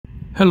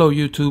Hello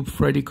YouTube,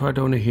 Freddie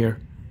Cardona here.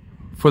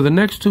 For the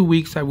next 2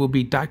 weeks I will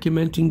be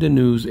documenting the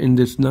news in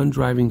this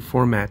non-driving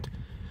format.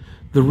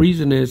 The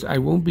reason is I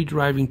won't be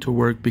driving to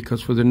work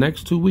because for the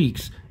next 2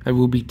 weeks I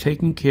will be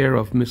taking care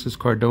of Mrs.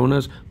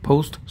 Cardona's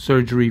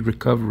post-surgery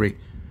recovery.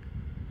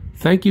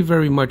 Thank you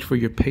very much for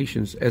your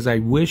patience as I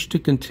wish to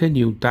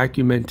continue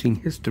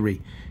documenting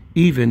history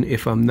even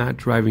if I'm not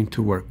driving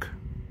to work.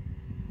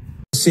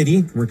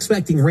 City, we're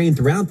expecting rain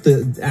throughout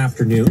the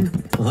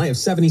afternoon. A high of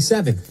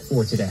 77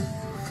 for today.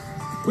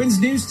 Winds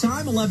News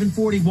Time,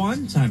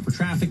 11:41. Time for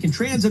traffic and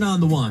transit on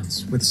the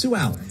ones with Sue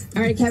Allen.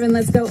 All right, Kevin,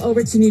 let's go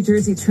over to New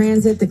Jersey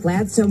Transit. The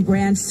Gladstone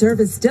branch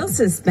service still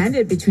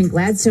suspended between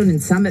Gladstone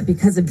and Summit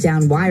because of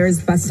down wires.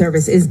 Bus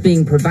service is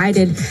being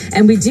provided.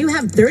 And we do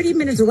have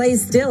 30-minute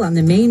delays still on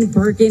the Maine,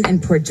 Bergen,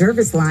 and Port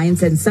Jervis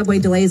lines and subway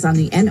delays on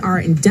the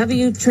NR and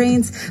W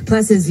trains.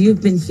 Plus, as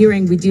you've been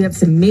hearing, we do have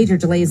some major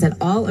delays at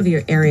all of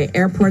your area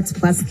airports,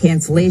 plus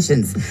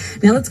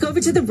cancellations. Now, let's go over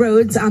to the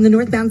roads on the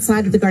northbound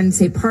side of the Garden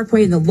State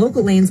Parkway in the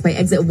local lanes by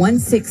exit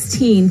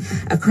 116.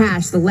 A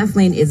crash. The left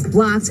lane is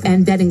blocked,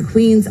 and then in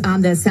Queens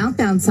on the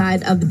southbound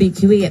side of the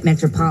BQE at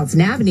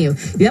Metropolitan Avenue,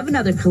 you have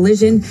another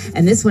collision,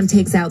 and this one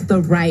takes out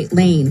the right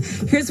lane.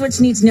 Here's what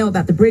you need to know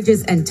about the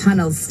bridges and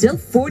tunnels. Still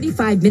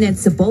 45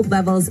 minutes to both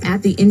levels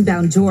at the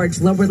inbound George.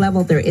 Lower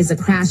level, there is a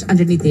crash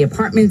underneath the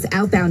apartments.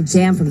 Outbound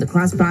jam from the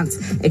Cross Bronx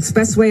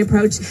Expressway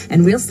approach,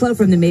 and real slow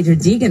from the Major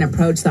Deegan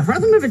approach. The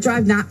Harlem River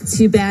Drive, not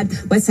too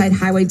bad. West Side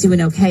Highway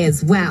doing okay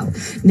as well.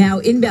 Now,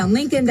 inbound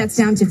Lincoln, that's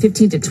down to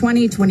 15 to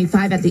 20,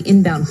 25 at the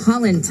inbound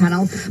Holland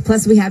Tunnel.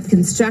 Plus, we have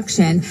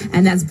construction,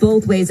 and that's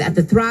both ways at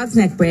the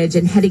Throggs Bridge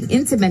and heading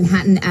into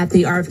Manhattan at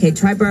the RFK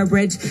Triborough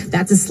Bridge.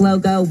 That's a slow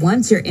go.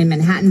 Once you're in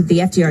Manhattan, the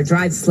FDR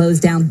Drive slows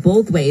down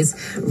both ways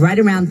right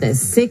around the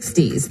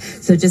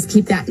 60s. So just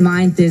keep that in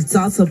mind. There's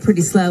also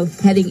pretty slow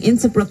heading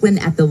into Brooklyn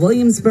at the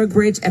Williamsburg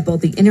Bridge at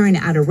both the inner and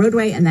outer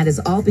roadway, and that is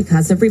all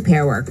because of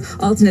repair work.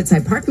 Alternate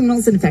side parking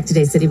rules in effect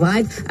today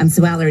citywide. I'm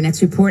Sue Aller.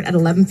 Next report at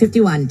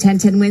 11:51.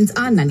 1010 Winds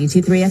on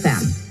 92.3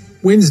 FM.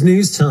 Winds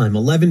News Time,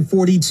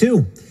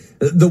 11:42.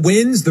 The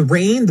winds, the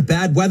rain, the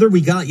bad weather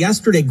we got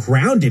yesterday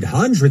grounded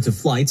hundreds of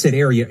flights at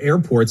area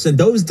airports, and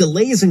those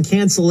delays and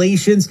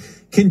cancellations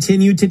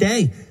continue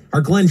today.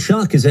 Our Glenn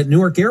Schuck is at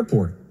Newark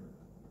Airport.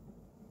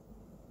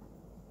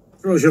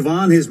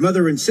 Javon, his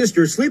mother and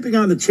sister sleeping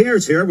on the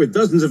chairs here with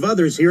dozens of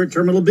others here at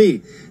Terminal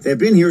B. They've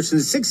been here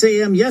since 6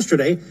 a.m.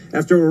 yesterday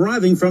after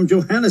arriving from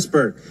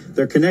Johannesburg.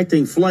 Their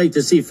connecting flight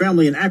to see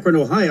family in Akron,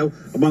 Ohio,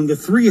 among the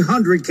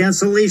 300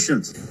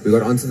 cancellations. We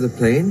got onto the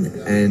plane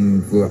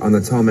and we were on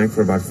the tarmac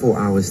for about 4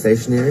 hours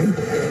stationary.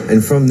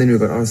 And from then we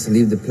got asked to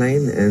leave the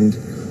plane, and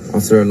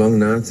after a long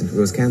night, it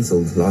was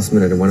cancelled last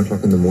minute at 1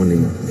 o'clock in the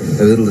morning.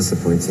 A little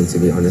disappointing, to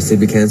be honest. To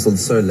be cancelled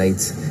so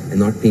late and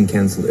not being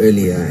cancelled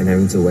earlier and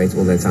having to wait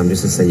all that time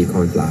just to say you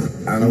can't fly.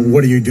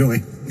 What are you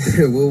doing?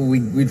 Well,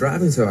 we're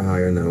driving to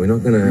Ohio now. We're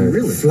not going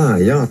to fly,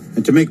 yeah.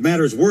 And to make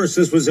matters worse,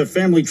 this was a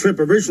family trip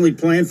originally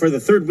planned for the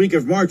third week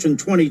of March in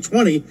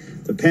 2020.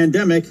 The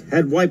pandemic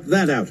had wiped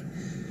that out.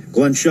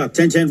 Glenn Schuck,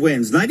 1010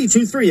 Winds,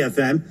 92.3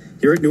 FM,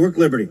 here at Newark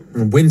Liberty.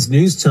 Winds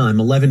News Time,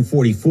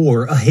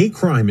 11:44. A hate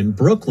crime in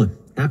Brooklyn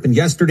happened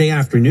yesterday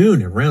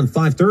afternoon around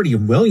 5:30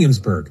 in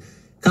Williamsburg.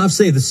 Cops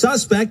say the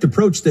suspect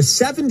approached a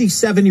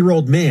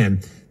 77-year-old man,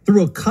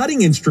 threw a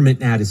cutting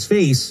instrument at his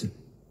face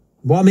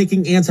while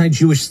making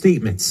anti-Jewish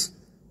statements.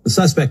 The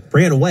suspect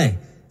ran away.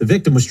 The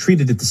victim was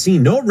treated at the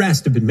scene. No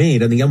arrests have been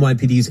made, and the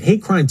NYPD's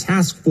Hate Crime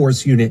Task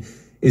Force unit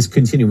is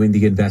continuing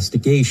the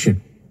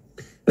investigation.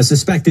 A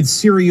suspected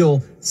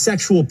serial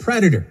sexual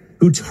predator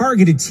who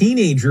targeted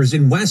teenagers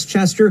in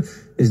Westchester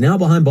is now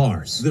behind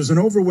bars. There's an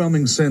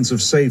overwhelming sense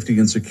of safety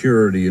and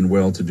security in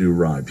well-to-do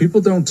Rye.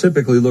 People don't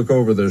typically look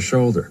over their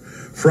shoulder.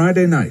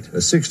 Friday night, a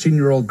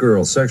 16-year-old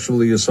girl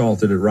sexually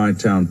assaulted at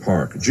Rydetown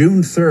Park.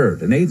 June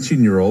 3rd, an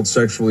 18-year-old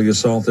sexually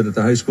assaulted at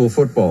the high school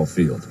football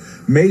field.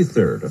 May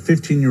 3rd, a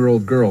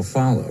 15-year-old girl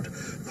followed.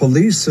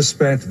 Police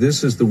suspect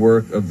this is the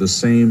work of the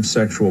same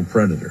sexual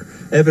predator.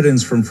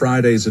 Evidence from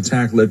Friday's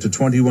attack led to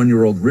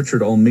 21-year-old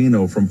Richard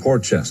Almino from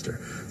Portchester.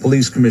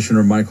 Police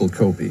Commissioner Michael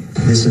Copey.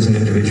 This is an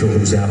individual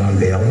who's out on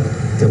bail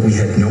that we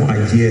had no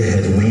idea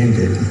had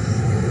landed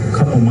a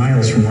couple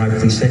miles from Rye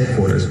Police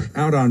Headquarters.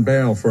 Out on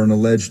bail for an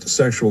alleged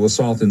sexual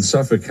assault in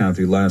Suffolk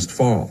County last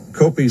fall.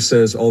 Copey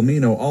says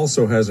Almino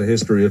also has a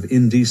history of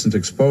indecent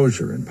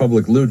exposure and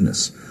public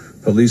lewdness.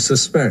 Police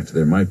suspect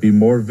there might be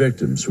more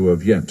victims who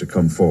have yet to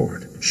come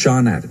forward.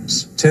 Sean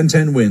Adams,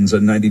 1010 Winds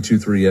on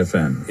 92.3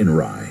 FM in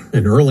Rye.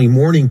 An early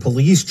morning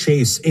police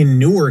chase in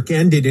Newark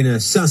ended in a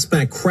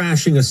suspect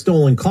crashing a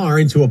stolen car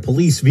into a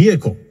police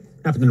vehicle.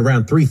 Happened at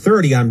around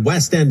 3:30 on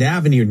West End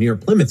Avenue near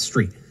Plymouth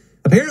Street.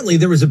 Apparently,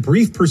 there was a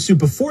brief pursuit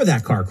before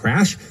that car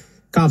crash.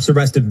 Cops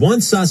arrested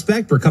one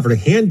suspect, recovered a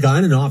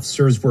handgun, and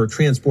officers were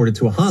transported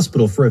to a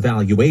hospital for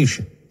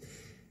evaluation.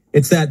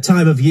 It's that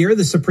time of year,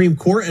 the Supreme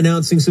Court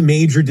announcing some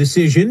major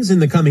decisions in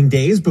the coming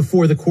days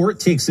before the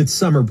court takes its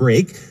summer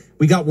break.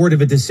 We got word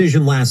of a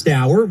decision last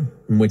hour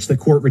in which the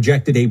court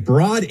rejected a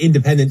broad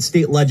independent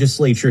state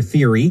legislature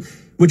theory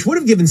which would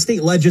have given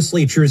state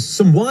legislatures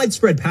some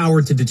widespread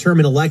power to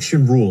determine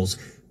election rules,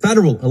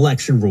 federal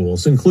election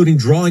rules, including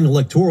drawing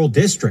electoral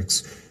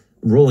districts.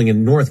 Ruling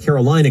in North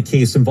Carolina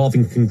case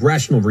involving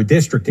congressional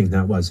redistricting,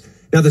 that was.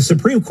 Now, the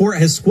Supreme Court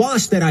has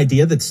squashed that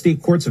idea that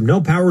state courts have no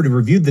power to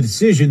review the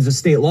decisions of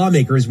state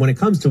lawmakers when it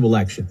comes to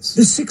elections.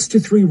 The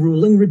 6-3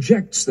 ruling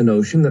rejects the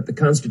notion that the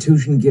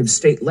Constitution gives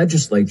state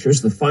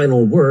legislatures the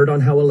final word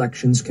on how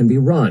elections can be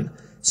run.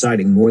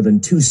 Citing more than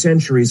 2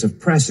 centuries of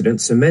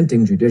precedent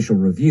cementing judicial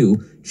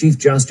review, Chief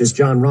Justice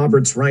John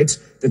Roberts writes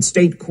that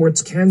state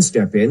courts can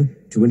step in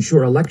to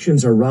ensure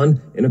elections are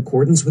run in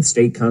accordance with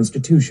state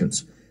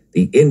constitutions.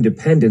 The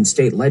independent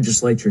state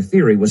legislature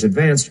theory was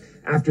advanced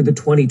after the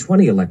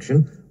 2020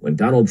 election, when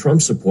Donald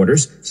Trump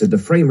supporters said the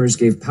framers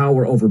gave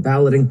power over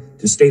balloting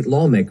to state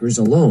lawmakers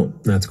alone.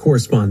 That's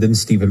correspondent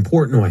Stephen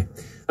Portnoy.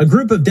 A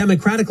group of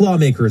Democratic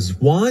lawmakers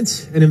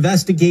want an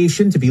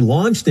investigation to be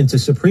launched into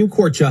Supreme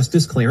Court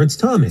Justice Clarence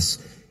Thomas.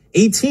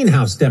 18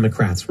 House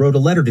Democrats wrote a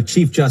letter to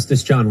Chief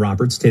Justice John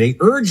Roberts today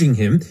urging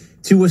him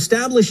to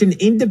establish an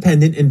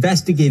independent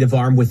investigative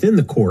arm within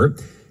the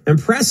court and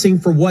pressing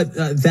for what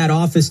that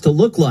office to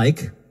look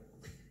like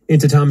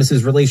into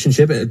Thomas's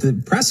relationship,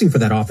 pressing for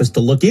that office to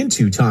look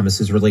into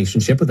Thomas's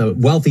relationship with a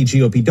wealthy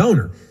GOP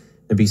donor.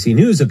 NBC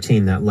News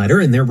obtained that letter,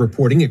 and they're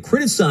reporting it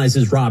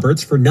criticizes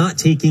Roberts for not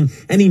taking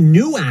any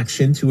new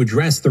action to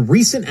address the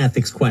recent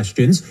ethics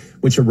questions,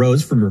 which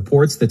arose from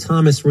reports that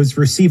Thomas was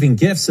receiving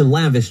gifts and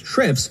lavish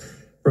trips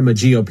from a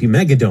GOP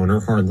mega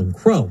donor, Harlan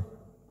Crow.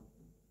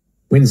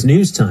 Wins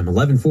News Time,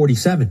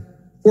 11:47.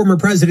 Former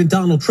President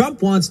Donald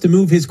Trump wants to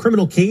move his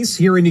criminal case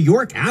here in New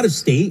York out of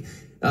state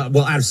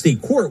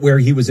court where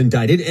he was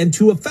indicted and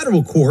to a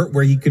federal court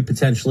where he could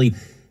potentially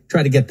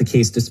try to get the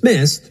case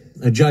dismissed.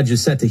 A judge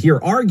is set to hear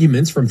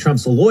arguments from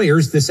Trump's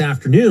lawyers this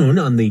afternoon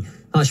on the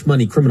hush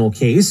money criminal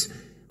case.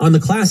 On the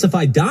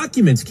classified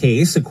documents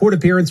case, a court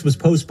appearance was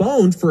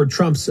postponed for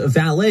Trump's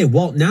valet,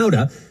 Walt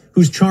Nauta,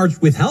 who's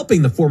charged with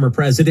helping the former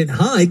president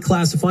hide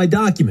classified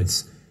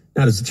documents.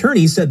 Nauta's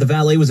attorney said the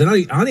valet was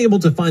unable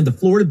to find the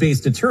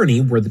Florida-based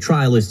attorney where the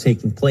trial is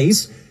taking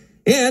place.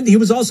 And he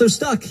was also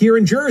stuck here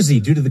in Jersey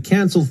due to the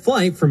canceled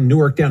flight from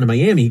Newark down to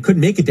Miami. He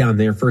couldn't make it down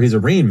there for his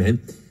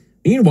arraignment.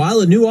 Meanwhile,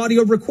 a new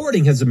audio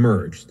recording has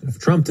emerged of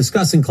Trump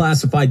discussing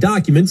classified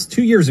documents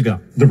 2 years ago.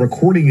 The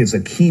recording is a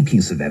key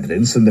piece of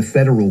evidence in the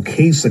federal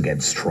case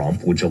against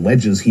Trump, which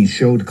alleges he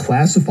showed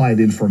classified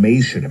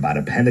information about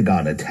a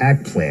Pentagon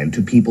attack plan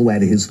to people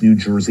at his New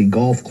Jersey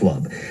golf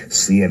club.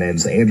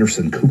 CNN's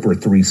Anderson Cooper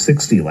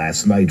 360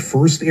 last night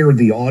first aired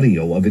the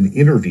audio of an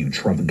interview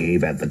Trump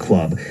gave at the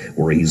club,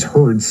 where he's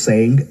heard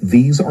saying,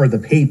 "These are the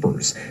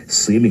papers,"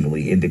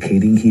 seemingly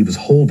indicating he was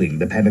holding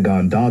the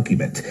Pentagon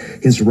document.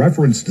 His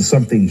reference to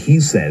something he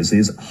says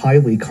is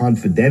highly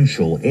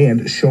confidential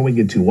and showing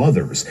it to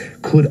others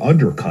could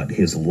undercut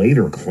his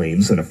later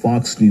claims in a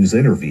Fox News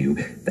interview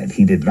that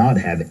he did not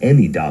have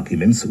any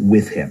documents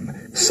with him.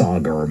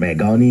 Sagar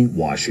Meghani,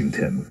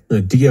 Washington.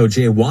 The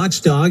DOJ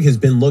watchdog has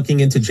been looking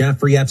into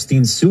Jeffrey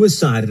Epstein's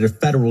suicide at a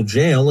federal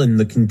jail and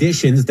the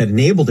conditions that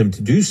enabled him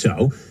to do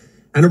so.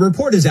 And a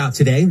report is out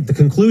today. The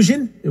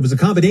conclusion? It was a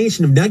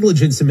combination of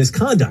negligence and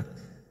misconduct.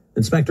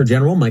 Inspector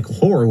General Michael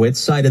Horowitz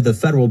cited the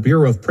Federal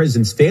Bureau of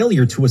Prisons'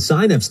 failure to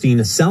assign Epstein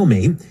a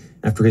cellmate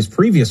after his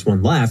previous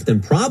one left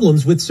and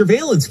problems with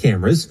surveillance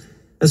cameras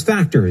as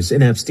factors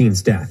in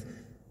Epstein's death.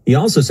 He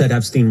also said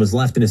Epstein was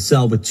left in a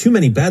cell with too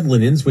many bed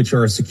linens, which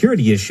are a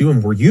security issue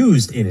and were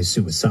used in his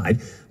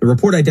suicide. The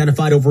report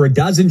identified over a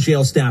dozen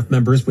jail staff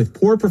members with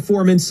poor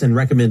performance and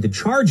recommended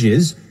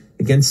charges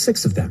against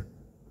 6 of them.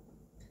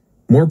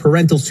 More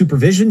parental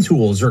supervision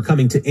tools are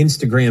coming to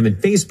Instagram and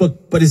Facebook,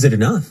 but is it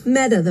enough?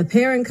 Meta, the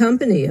parent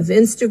company of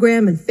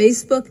Instagram and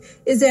Facebook,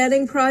 is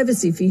adding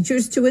privacy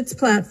features to its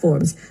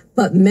platforms,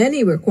 but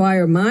many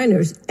require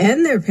minors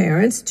and their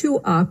parents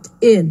to opt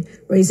in,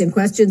 raising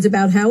questions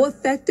about how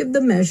effective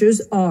the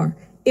measures are.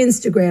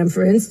 Instagram,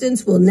 for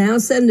instance, will now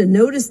send a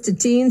notice to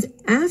teens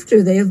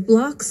after they have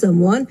blocked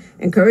someone,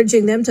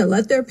 encouraging them to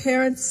let their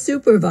parents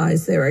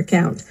supervise their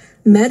account.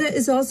 Meta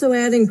is also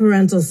adding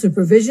parental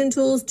supervision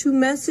tools to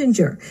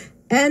Messenger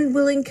and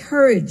will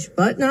encourage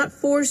but not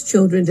force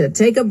children to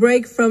take a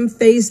break from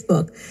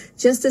Facebook,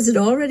 just as it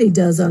already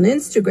does on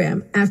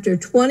Instagram. After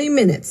 20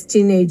 minutes,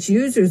 teenage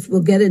users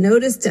will get a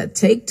notice to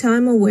take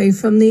time away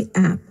from the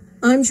app.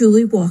 I'm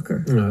Julie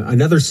Walker.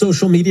 Another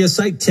social media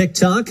site,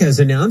 TikTok, has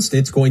announced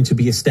it's going to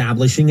be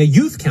establishing a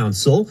youth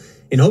council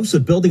in hopes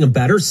of building a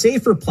better,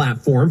 safer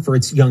platform for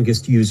its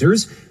youngest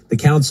users. The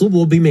council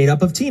will be made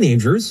up of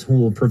teenagers who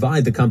will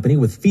provide the company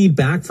with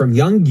feedback from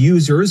young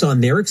users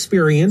on their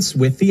experience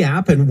with the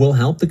app and will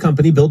help the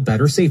company build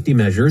better safety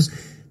measures.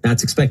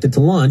 That's expected to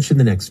launch in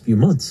the next few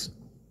months.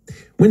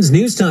 Wins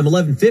News Time,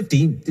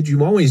 11:50. Did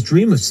you always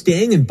dream of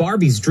staying in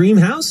Barbie's dream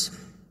house?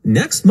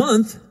 Next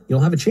month,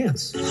 you'll have a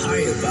chance.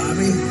 Hiya,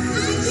 Bobby.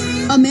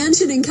 A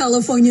mansion in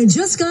California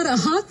just got a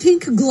hot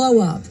pink glow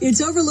up. It's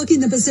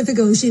overlooking the Pacific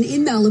Ocean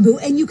in Malibu,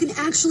 and you can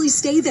actually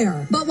stay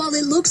there. But while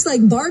it looks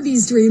like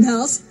Barbie's dream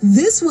house,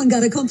 this one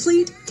got a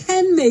complete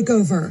Ken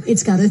makeover.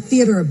 It's got a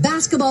theater,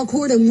 basketball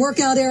court, and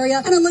workout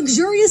area, and a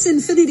luxurious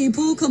infinity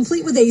pool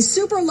complete with a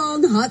super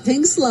long hot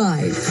pink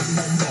slide. Come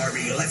on,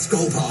 Barbie, let's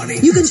go party.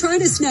 You can try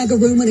to snag a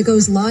room when it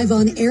goes live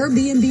on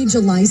Airbnb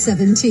July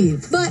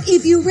 17th. But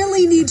if you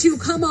really need to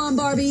come on,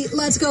 Barbie,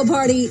 let's go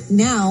party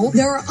now,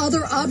 there are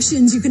other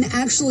options you can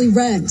actually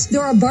rent.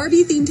 There are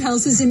Barbie-themed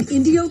houses in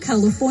Indio,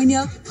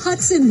 California,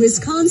 Hudson,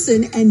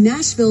 Wisconsin, and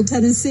Nashville,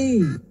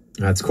 Tennessee.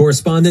 That's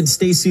correspondent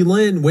Stacy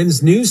Lynn.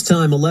 WINS News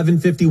Time,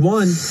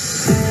 11:51.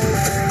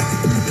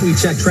 We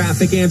check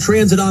traffic and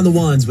transit on the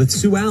ones with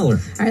Sue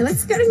Aller. All right,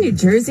 let's go to New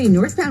Jersey.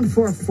 Northbound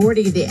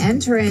 440, the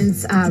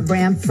entrance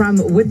ramp from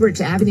Woodbridge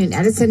Avenue in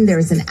Edison. There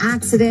was an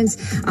accident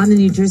on the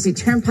New Jersey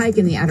Turnpike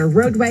in the outer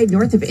roadway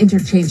north of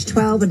Interchange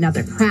 12.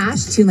 Another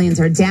crash. 2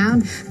 lanes are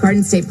down.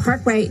 Garden State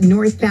Parkway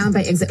northbound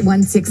by exit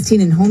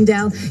 116 in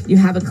Homedale. You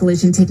have a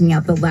collision taking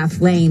out the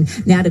left lane.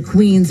 Now to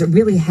Queens,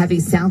 really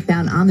heavy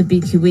southbound on the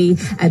BQE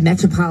at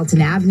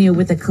Metropolitan Avenue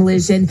with a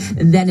collision.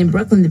 And then in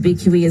Brooklyn, the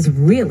BQE is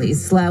really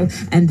slow,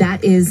 and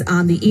that is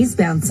on the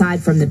eastbound side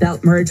from the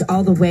Belt Merge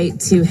all the way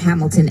to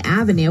Hamilton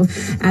Avenue.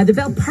 The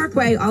Belt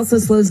Parkway also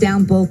slows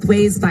down both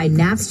ways by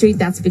Knapp Street.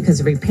 That's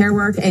because of repair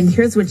work. And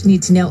here's what you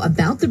need to know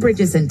about the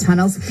bridges and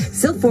tunnels.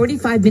 Still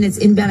 45 minutes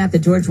inbound at the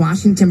George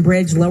Washington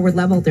Bridge. Lower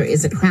level, there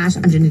is a crash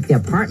underneath the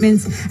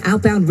apartments.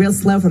 Outbound, real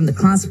slow from the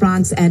Cross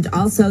Bronx and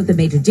also the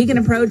Major Deegan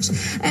approach.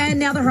 And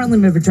now the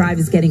Harlem River Drive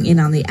is getting in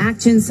on the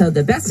action. So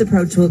the best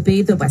approach will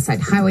be the West Side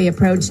Highway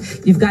approach.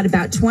 You've got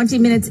about 20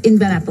 minutes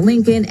inbound at the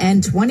Lincoln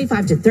and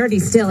 25 to 30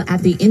 still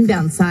at the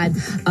inbound side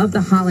of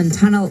the Holland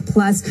Tunnel,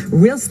 plus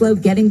real slow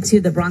getting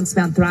to the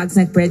Bronx-bound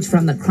Throgsneck Bridge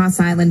from the Cross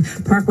Island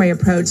Parkway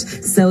approach.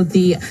 So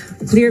the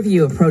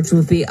Clearview approach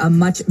will be a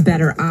much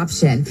better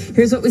option.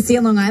 Here's what we see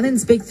on Long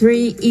Island's Big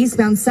 3,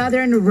 eastbound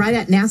Southern, right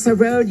at Nassau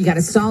Road. You got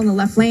a stall in the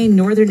left lane.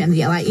 Northern and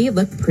the LIE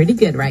look pretty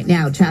good right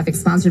now. Traffic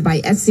sponsored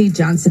by SC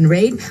Johnson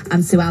Raid.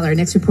 I'm Sue Aller.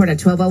 Next report at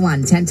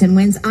 12:01. 1010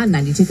 WINS on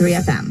 92.3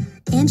 FM.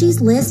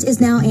 Angie's List is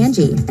now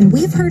Angie, and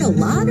we've heard a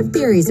lot of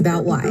theories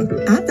about why.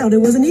 I thought it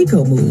was an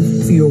eco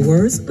move. Fewer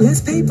words, less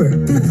paper.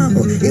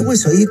 No, it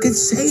was so you could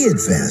say it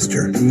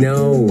faster.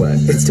 No,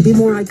 it's to be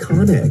more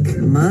iconic.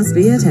 Must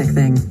be a tech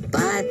thing.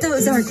 But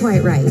those aren't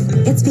quite right.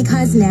 It's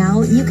because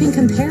now you can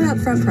compare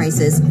upfront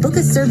prices, book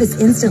a service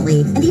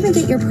instantly, and even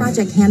get your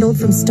project handled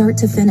from start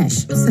to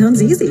finish.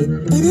 Sounds easy.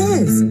 It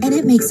is, and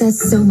it makes us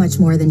so much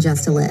more than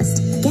just a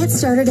list. Get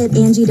started at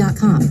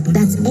Angie.com.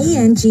 That's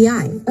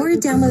ANGI, or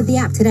download the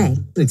app today.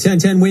 The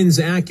 1010 WINS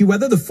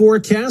AccuWeather, the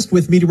forecast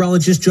with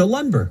meteorologist Joe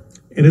Lundberg.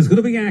 It is going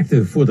to be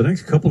active for the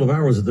next couple of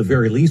hours at the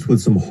very least,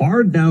 with some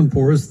hard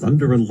downpours,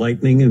 thunder and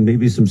lightning, and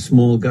maybe some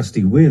small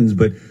gusty winds.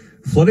 But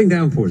flooding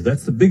downpours,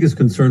 that's the biggest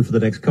concern for the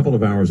next couple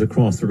of hours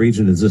across the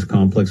region as this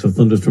complex of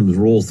thunderstorms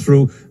rolls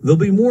through. There'll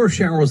be more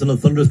showers in a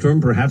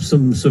thunderstorm, perhaps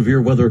some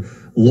severe weather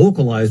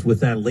localized with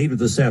that later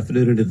this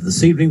afternoon and into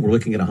this evening. We're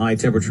looking at a high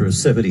temperature of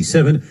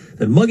 77.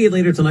 Then muggy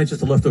later tonight,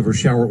 just a leftover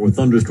shower or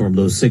thunderstorm,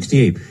 low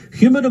 68.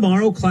 Humid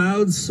tomorrow,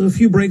 clouds, a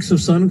few breaks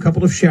of sun, a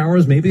couple of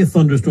showers, maybe a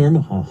thunderstorm,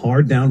 a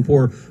hard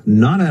downpour,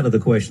 not out of the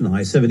question, the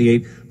high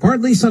 78.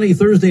 Partly sunny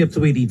Thursday up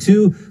to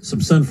 82.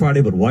 Some sun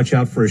Friday, but watch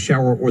out for a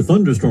shower or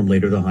thunderstorm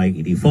later, the high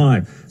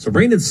 85. So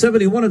rain at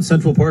 71 in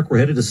Central Park. We're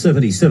headed to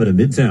 77 in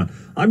Midtown.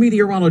 I'm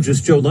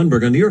meteorologist Joe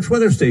Lundberg on New York's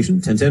weather station,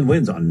 1010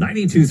 WINS on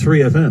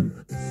 92.3 FM.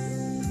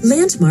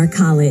 Landmark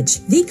College,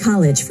 the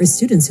college for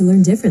students who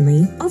learn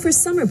differently, offers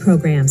summer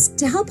programs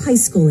to help high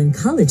school and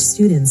college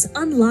students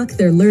unlock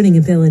their learning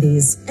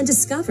abilities and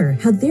discover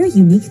how their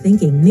unique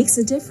thinking makes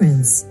a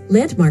difference.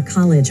 Landmark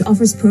College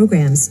offers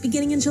programs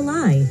beginning in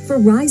July for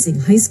rising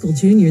high school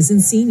juniors and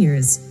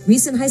seniors,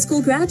 recent high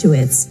school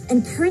graduates,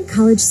 and current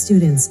college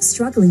students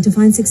struggling to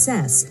find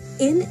success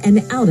in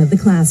and out of the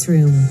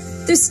classroom.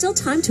 There's still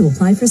time to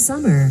apply for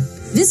summer.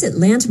 Visit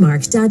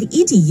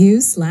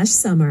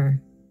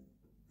landmark.edu/summer.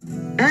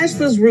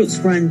 Asheville's roots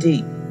run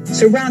deep,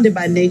 surrounded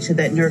by nature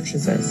that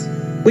nurtures us.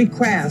 We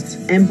craft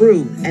and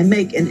brew and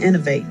make and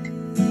innovate.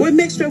 We're a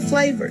mixture of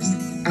flavors,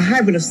 a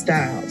hybrid of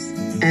styles.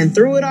 And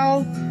through it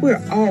all,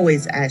 we're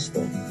always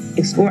Asheville.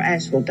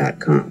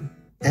 ExploreAsheville.com.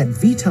 At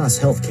Vitas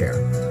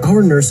Healthcare,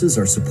 our nurses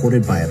are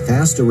supported by a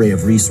vast array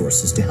of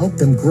resources to help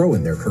them grow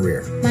in their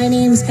career. My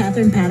name's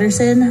Catherine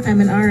Patterson.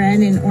 I'm an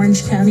RN in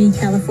Orange County,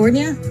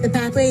 California. The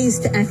Pathways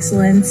to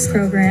Excellence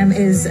program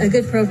is a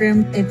good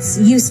program. It's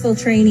useful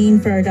training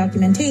for our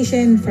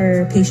documentation,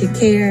 for patient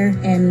care,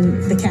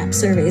 and the CAP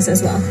surveys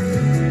as well.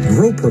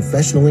 Grow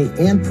professionally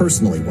and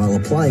personally while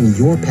applying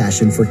your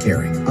passion for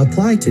caring.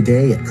 Apply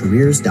today at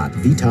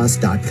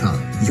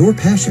careers.vitas.com. Your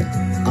passion,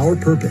 our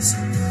purpose.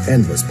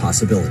 Endless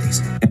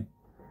possibilities.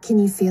 Can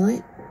you feel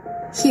it?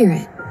 Hear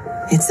it.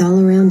 It's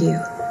all around you.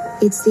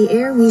 It's the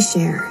air we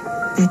share.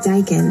 At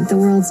Daikin, the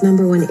world's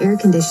 #1 air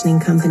conditioning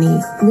company,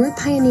 we're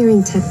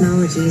pioneering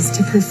technologies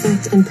to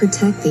perfect and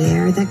protect the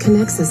air that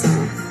connects us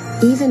all.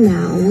 Even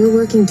now, we're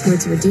working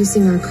towards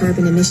reducing our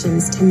carbon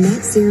emissions to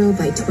net zero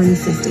by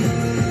 2050,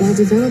 while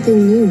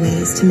developing new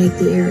ways to make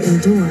the air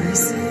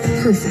indoors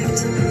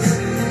perfect.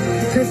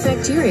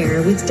 Perfect your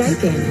air with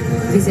Daikin.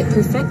 Visit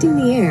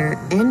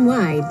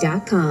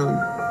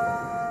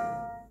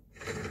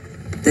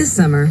perfectingtheairny.com. This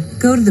summer,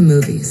 go to the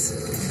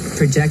movies.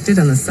 Projected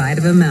on the side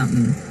of a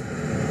mountain.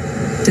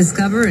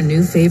 Discover a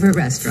new favorite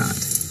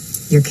restaurant.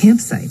 Your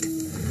campsite.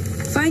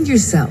 Find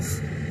yourself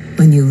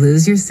when you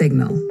lose your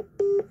signal.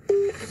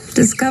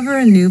 Discover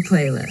a new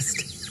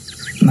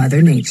playlist.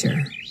 Mother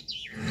Nature.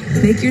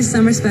 Make your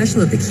summer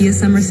special at the Kia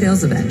Summer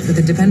Sales Event with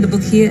a dependable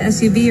Kia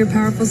SUV or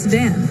powerful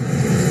sedan.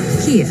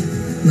 Kia.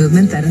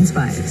 Movement that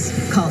inspires.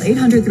 Call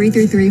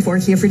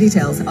 800-333-4KIA for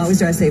details. Always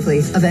drive safely.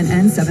 Event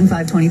ends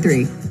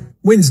 7/5/23.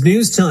 Wins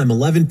News Time,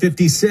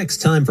 11:56.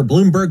 Time for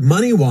Bloomberg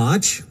Money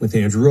Watch with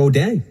Andrew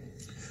O'Day.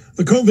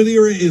 The COVID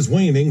era is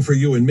waning for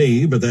you and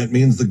me, but that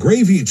means the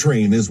gravy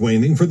train is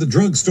waning for the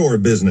drugstore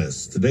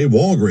business. Today,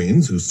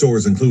 Walgreens, whose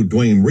stores include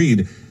Duane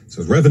Reade,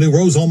 says revenue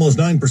rose almost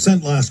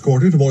 9% last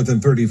quarter to more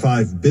than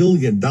 $35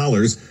 billion.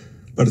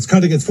 But it's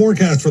cutting its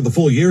forecast for the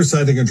full year,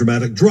 citing a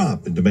dramatic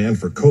drop in demand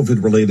for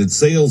COVID-related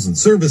sales and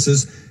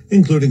services,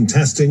 including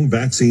testing,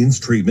 vaccines,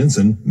 treatments,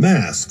 and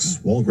masks.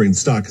 Walgreens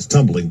stock is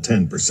tumbling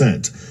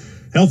 10%.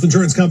 Health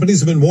insurance companies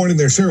have been warning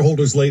their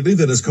shareholders lately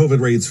that as COVID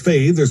rates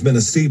fade, there's been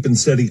a steep and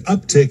steady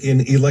uptick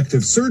in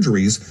elective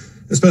surgeries,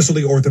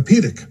 especially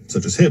orthopedic,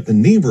 such as hip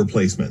and knee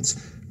replacements.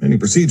 Many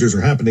procedures are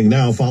happening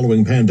now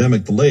following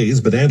pandemic delays,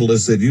 but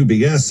analysts at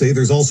UBS say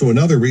there's also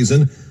another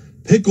reason: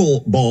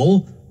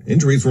 pickleball.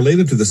 Injuries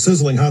related to the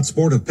sizzling hot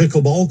sport of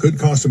pickleball could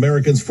cost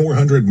Americans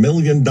 $400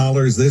 million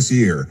this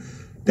year.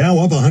 Dow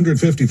up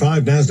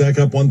 155, NASDAQ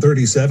up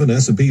 137,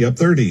 S&P up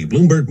 30.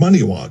 Bloomberg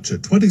Money Watch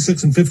at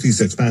 26 and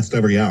 56 past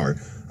every hour.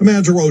 I'm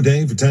Andrew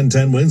O'Day for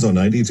 1010 Wins on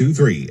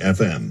 92.3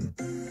 FM.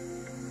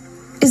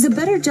 Is a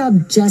better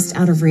job just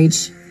out of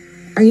reach?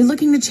 Are you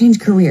looking to change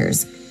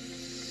careers?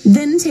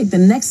 Then take the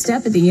next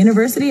step at the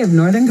University of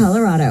Northern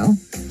Colorado.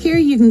 Here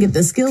you can get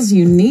the skills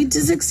you need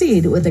to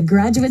succeed with a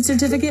graduate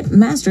certificate,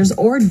 master's,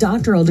 or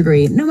doctoral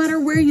degree, no matter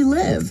where you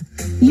live.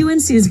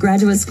 UNC's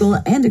graduate school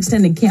and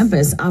extended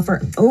campus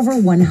offer over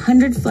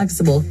 100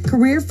 flexible,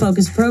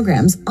 career-focused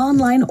programs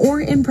online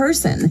or in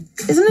person.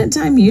 Isn't it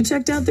time you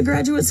checked out the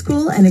graduate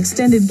school and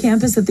extended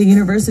campus at the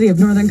University of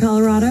Northern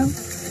Colorado?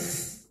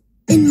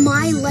 In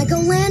my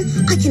Legoland,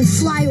 I can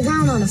fly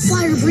around on a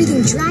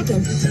fire-breathing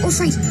dragon or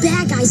fight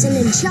bad guys in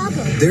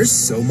Ninjago. There's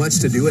so much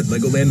to do at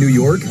Legoland New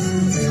York.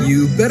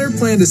 You better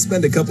plan to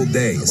spend a couple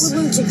days. Or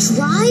learn to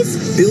drive.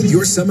 Build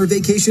your summer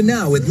vacation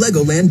now at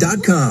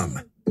Legoland.com.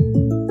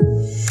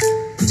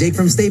 Jake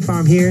from State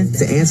Farm here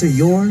to answer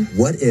your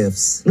what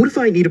ifs. What if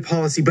I need a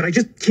policy, but I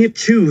just can't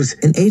choose?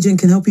 An agent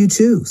can help you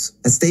choose.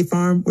 At State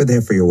Farm, we're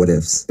there for your what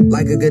ifs.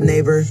 Like a good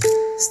neighbor,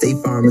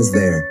 State Farm is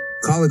there.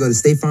 Call or go to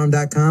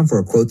statefarm.com for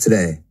a quote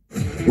today.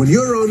 When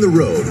you're on the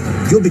road,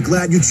 you'll be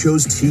glad you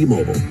chose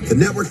T-Mobile, the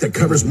network that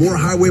covers more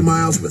highway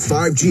miles with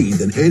 5G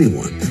than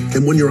anyone.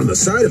 And when you're on the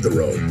side of the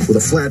road with a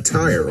flat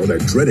tire or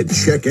that dreaded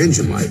check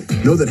engine light,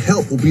 know that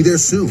help will be there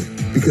soon.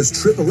 Because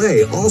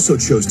AAA also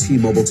chose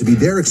T-Mobile to be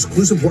their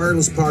exclusive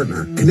wireless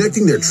partner,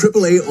 connecting their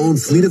AAA-owned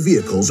fleet of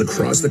vehicles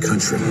across the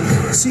country.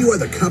 See why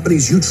the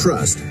companies you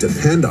trust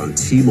depend on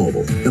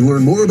T-Mobile, and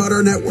learn more about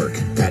our network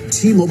at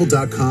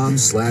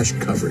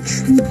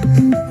T-Mobile.com/coverage.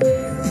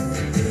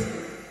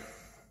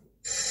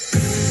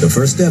 The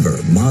first ever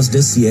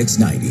Mazda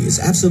CX-90 is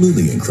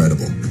absolutely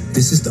incredible.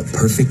 This is the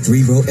perfect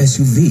three-row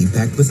SUV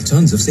packed with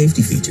tons of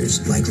safety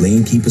features like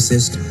lane keep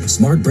assist,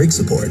 smart brake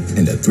support,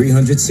 and a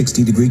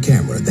 360-degree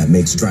camera that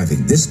makes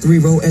driving this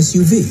three-row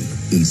SUV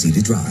easy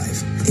to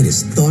drive. It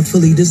is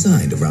thoughtfully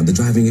designed around the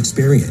driving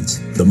experience.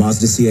 The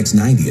Mazda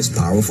CX-90 is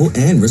powerful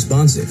and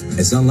responsive.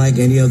 It's unlike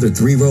any other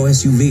three-row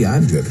SUV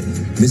I've driven.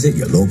 Visit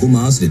your local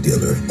Mazda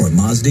dealer or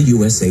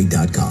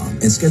MazdaUSA.com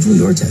and schedule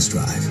your test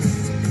drive.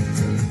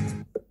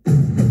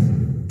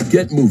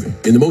 Get moving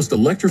in the most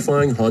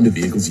electrifying Honda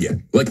vehicles yet,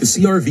 like the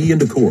CR-V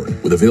and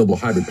Accord, with available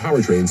hybrid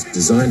powertrains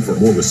designed for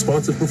more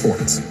responsive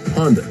performance.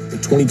 Honda, the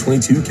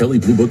 2022 Kelley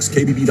Blue Book's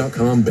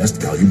KBB.com Best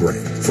Value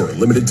brand. For a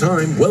limited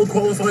time,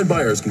 well-qualified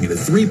buyers can get a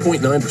 3.9%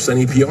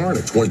 APR on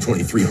a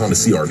 2023 Honda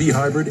CR-V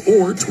hybrid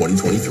or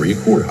 2023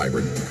 Accord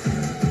hybrid.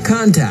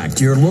 Contact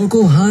your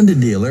local Honda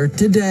dealer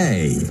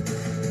today.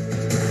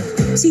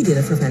 See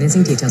dealer for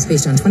financing details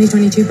based on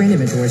 2022 brand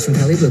inventories from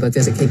Kelley Blue Book.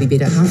 Visit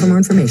KBB.com for more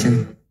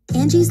information.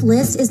 Angie's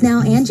List is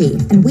now Angie,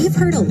 and we've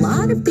heard a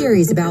lot of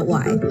theories about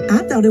why. I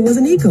thought it was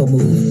an eco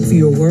move.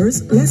 Fewer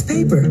words, less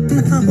paper.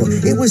 No,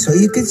 it was so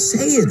you could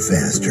say it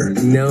faster.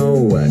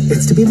 No,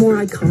 it's to be more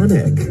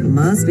iconic.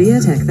 Must be a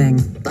tech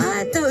thing.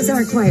 But those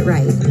aren't quite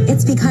right.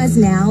 It's because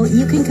now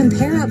you can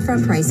compare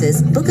upfront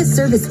prices, book a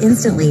service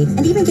instantly,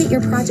 and even get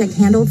your project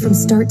handled from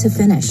start to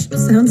finish.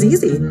 Sounds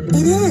easy.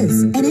 It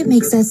is, and it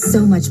makes us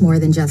so much more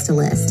than just a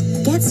list.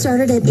 Get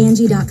started at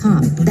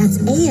Angie.com. That's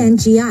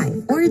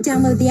ANGI, or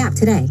download the app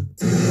today.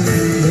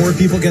 More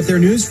people get their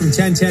news from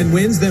 1010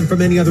 Wins than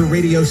from any other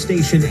radio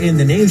station in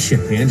the nation.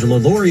 Angela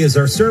Laurie is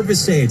our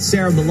service aide,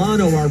 Sarah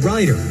Milano, our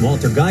writer,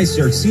 Walter Geis,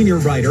 our senior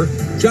writer,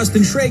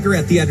 Justin Schrager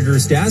at the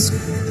editor's desk,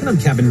 and I'm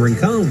Kevin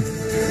Rincon.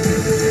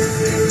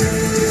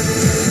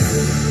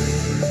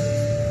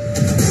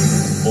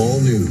 All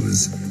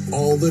news,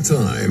 all the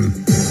time.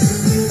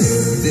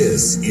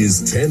 This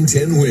is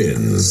 1010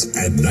 Wins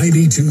at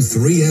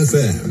 92.3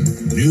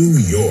 FM, New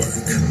York.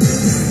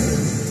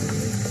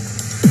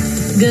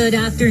 Good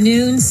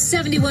afternoon.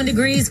 71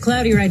 degrees,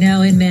 cloudy right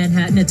now in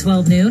Manhattan at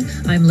 12 noon.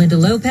 I'm Linda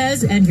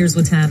Lopez, and here's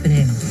what's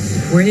happening.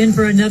 We're in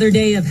for another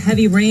day of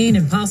heavy rain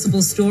and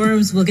possible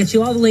storms. We'll get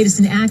you all the latest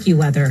in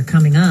AccuWeather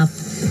coming up.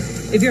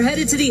 If you're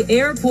headed to the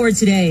airport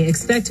today,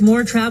 expect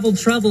more travel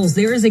troubles.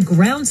 There is a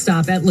ground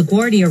stop at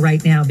LaGuardia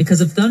right now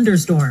because of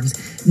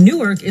thunderstorms.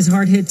 Newark is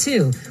hard hit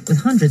too, with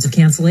hundreds of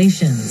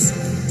cancellations.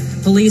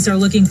 Police are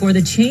looking for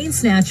the chain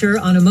snatcher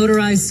on a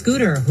motorized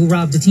scooter who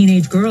robbed a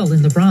teenage girl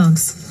in the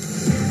Bronx.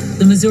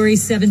 The Missouri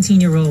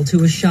 17-year-old who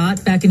was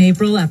shot back in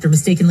April after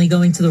mistakenly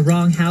going to the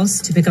wrong house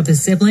to pick up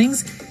his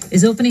siblings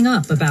is opening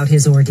up about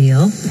his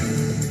ordeal.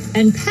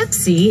 And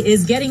Pepsi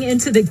is getting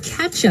into the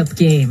ketchup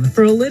game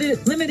for a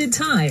limited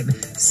time.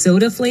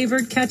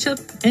 Soda-flavored ketchup,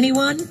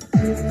 anyone?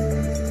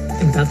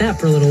 Think about that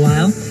for a little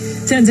while.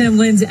 1010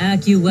 Wins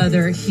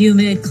AccuWeather,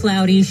 humid,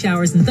 cloudy,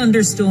 showers and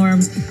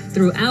thunderstorms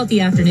throughout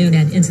the afternoon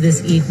and into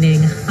this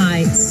evening.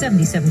 High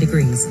 77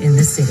 degrees in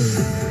the city.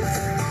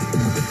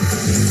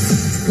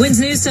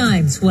 Wins News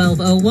Time,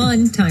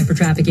 12:01. Time for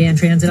traffic and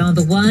transit on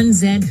the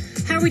ones. And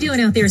how are we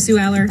doing out there, Sue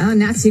Aller? Oh,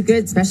 not too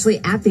good,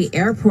 especially at the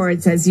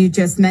airports. As you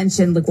just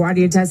mentioned,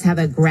 LaGuardia does have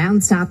a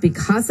ground stop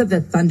because of the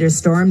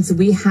thunderstorms.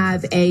 We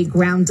have a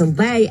ground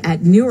delay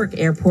at Newark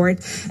Airport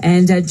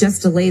and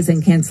just delays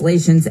and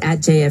cancellations at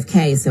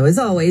JFK. So as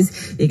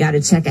always, you got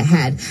to check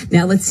ahead.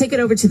 Now let's take it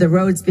over to the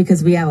roads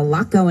because we have a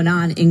lot going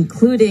on,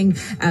 including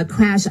a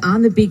crash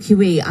on the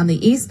BQE on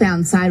the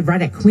eastbound side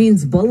right at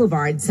Queens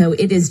Boulevard. So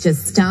it is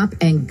just stop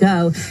and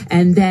go.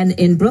 And then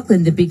in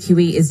Brooklyn, the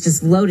BQE is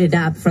just loaded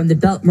up from the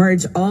Belt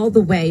Merge all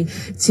the way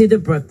to the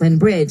Brooklyn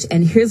Bridge.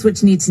 And here's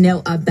what you need to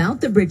know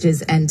about the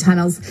bridges and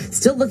tunnels.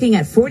 Still looking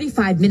at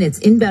 45 minutes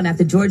inbound at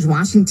the George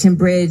Washington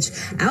Bridge.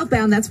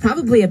 Outbound, that's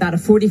probably about a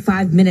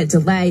 45-minute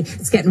delay.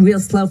 It's getting real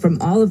slow from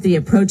all of the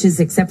approaches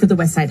except for the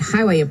West Side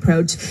Highway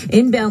approach.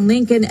 Inbound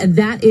Lincoln,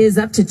 that is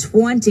up to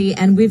 20,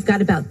 and we've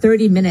got about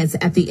 30 minutes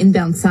at the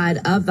inbound side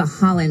of the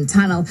Holland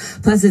Tunnel.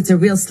 Plus, it's a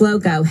real slow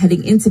go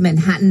heading into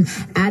Manhattan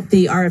at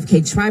the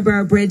RFK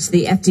Triborough Bridge,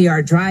 the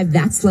FDR Drive.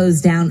 That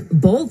slows down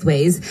both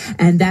ways.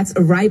 And that's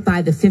right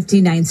by the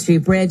 59th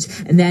Street Bridge.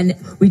 And then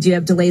we do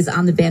have delays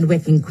on the Van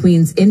Wyck in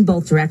Queens in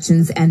both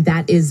directions, and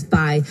that is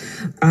by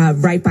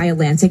right by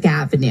Atlantic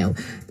Avenue.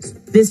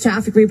 This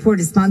traffic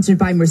report is sponsored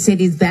by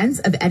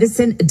Mercedes-Benz of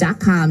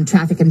Edison.com.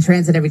 Traffic and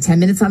transit every 10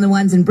 minutes on the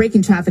ones and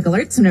breaking traffic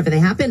alerts whenever they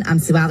happen. I'm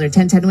Sue Aller,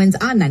 1010 Wins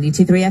on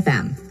 92.3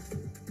 FM.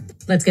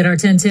 Let's get our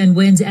 1010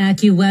 Wins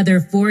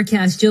AccuWeather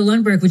forecast. Jill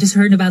Lundberg, we just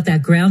heard about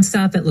that ground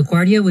stop at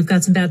LaGuardia. We've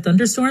got some bad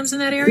thunderstorms in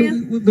that area?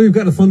 We've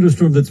got a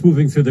thunderstorm that's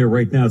moving through there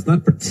right now. It's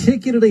not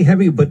particularly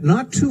heavy, but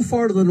not too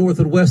far to the north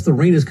and west. The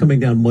rain is coming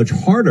down much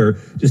harder,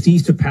 just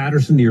east of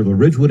Patterson near the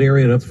Ridgewood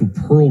area and up through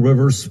Pearl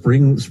River,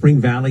 Spring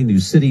Valley, New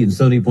City, and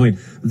Stony Point.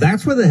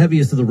 That's where the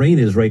heaviest of the rain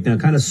is right now,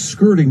 kind of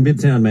skirting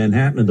Midtown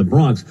Manhattan and the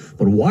Bronx.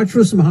 But watch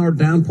for some hard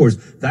downpours.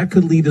 That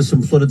could lead to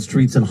some flooded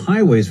streets and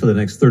highways for the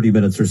next 30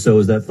 minutes or so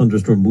as that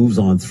thunderstorm moves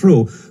on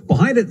through.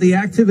 Behind it, the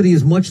activity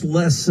is much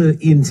less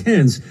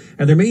intense,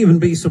 and there may even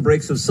be some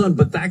breaks of sun,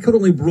 but that could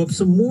only brew up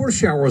some more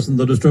showers and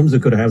thunderstorms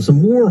that could have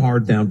some more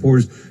hard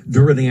downpours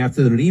during the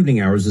afternoon and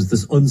evening hours as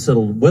this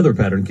unsettled weather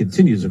pattern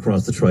continues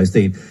across the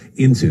tri-state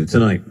into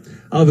tonight.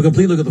 I'll have a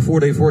complete look at the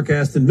 4-day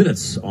forecast in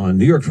minutes on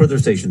New York's weather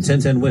station,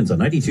 1010 Wins on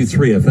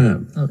 92.3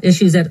 FM. Well,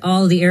 issues at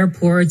all of the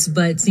airports,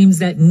 but it seems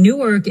that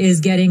Newark is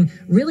getting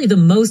really the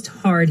most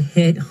hard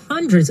hit.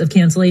 Hundreds of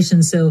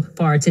cancellations so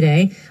far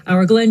today.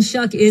 Our Glenn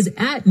Schuck is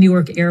at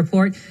Newark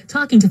Airport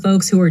talking to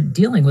folks who are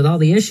dealing with all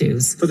the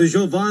issues. For the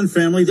Jovan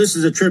family, this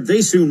is a trip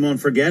they soon won't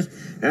forget.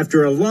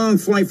 After a long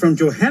flight from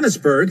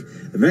Johannesburg,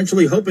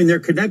 eventually hoping their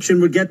connection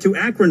would get to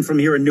Akron from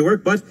here in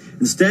Newark, but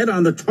instead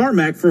on the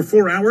tarmac for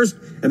 4 hours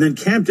and then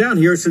camped out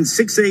here since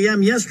 6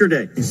 a.m.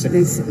 yesterday.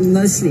 There's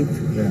no sleep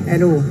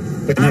at all.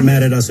 They're not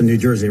mad at us in New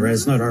Jersey, right?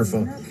 It's not our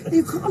fault.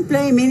 You can't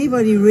blame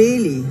anybody,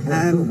 really.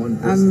 I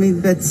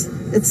mean, but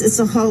it's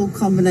a whole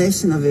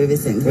combination of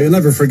everything. Well, you'll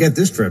never forget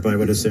this trip, I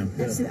would assume.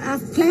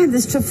 I've planned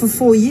this trip for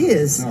 4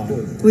 years.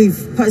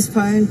 We've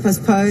postponed.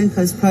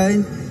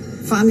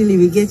 Finally,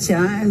 we get here,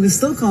 and we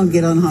still can't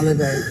get on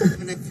holiday.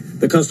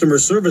 The customer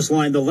service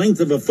line, the length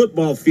of a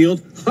football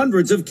field,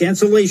 hundreds of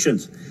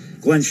cancellations.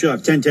 Glenn Schuck,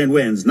 1010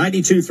 Wins,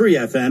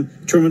 92.3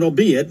 FM, Terminal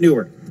B at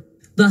Newark.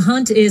 The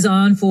hunt is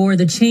on for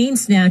the chain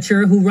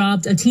snatcher who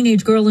robbed a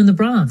teenage girl in the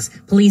Bronx.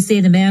 Police say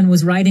the man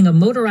was riding a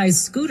motorized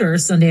scooter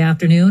Sunday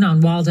afternoon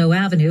on Waldo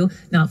Avenue,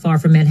 not far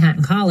from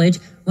Manhattan College,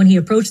 when he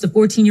approached the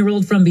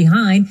 14-year-old from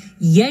behind,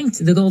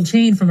 yanked the gold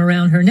chain from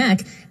around her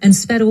neck, and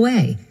sped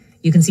away.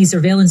 You can see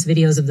surveillance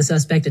videos of the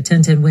suspect at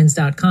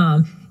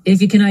 1010wins.com. If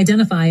you can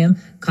identify him,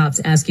 cops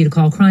ask you to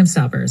call Crime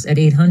Stoppers at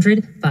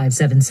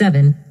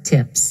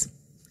 800-577-TIPS.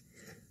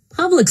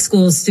 Public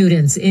school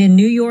students in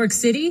New York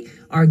City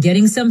are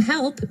getting some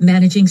help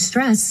managing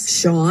stress.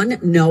 Sean,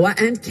 Noah,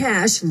 and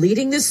Cash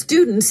leading the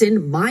students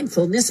in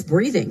mindfulness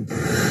breathing. 1,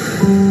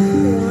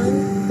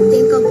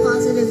 think of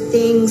positive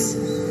things. 2,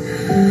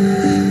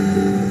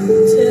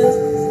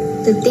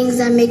 the things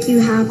that make you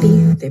happy.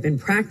 They've been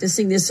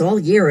practicing this all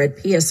year at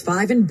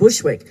PS5 in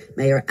Bushwick.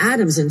 Mayor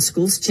Adams and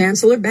Schools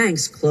Chancellor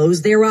Banks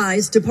closed their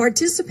eyes to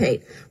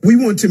participate. We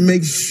want to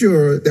make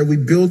sure that we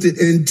build it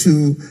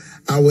into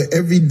our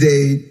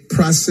everyday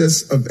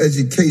process of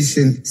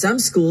education. Some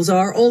schools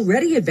are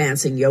already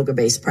advancing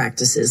yoga-based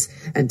practices,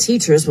 and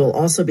teachers will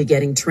also be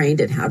getting trained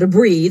in how to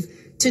breathe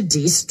to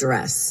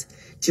de-stress.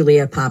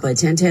 Juliet Papa,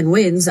 1010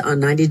 Wins on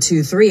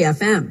 92.3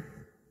 FM.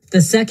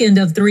 The second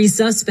of 3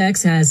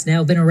 suspects has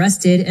now been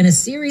arrested in a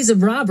series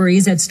of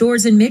robberies at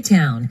stores in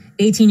Midtown.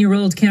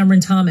 18-year-old Cameron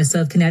Thomas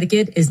of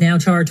Connecticut is now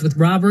charged with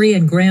robbery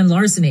and grand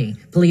larceny.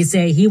 Police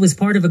say he was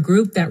part of a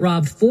group that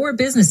robbed 4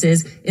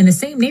 businesses in the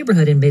same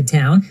neighborhood in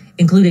Midtown,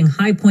 including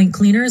High Point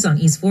Cleaners on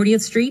East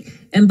 40th Street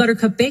and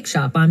Buttercup Bake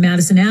Shop on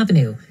Madison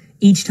Avenue,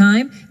 each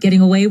time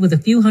getting away with a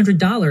few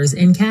 $100s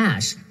in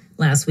cash.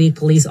 Last week,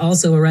 police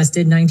also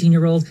arrested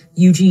 19-year-old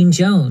Eugene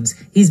Jones.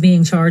 He's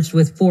being charged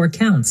with 4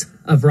 counts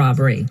of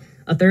robbery.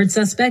 A third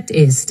suspect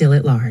is still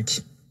at large.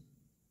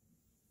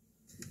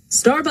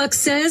 Starbucks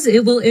says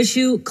it will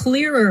issue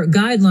clearer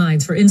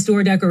guidelines for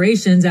in-store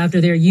decorations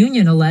after their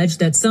union alleged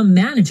that some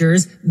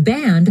managers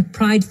banned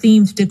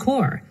Pride-themed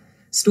decor.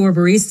 Store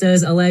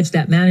baristas allege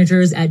that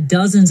managers at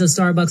dozens of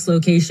Starbucks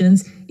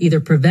locations either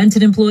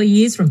prevented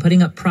employees from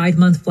putting up Pride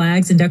Month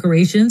flags and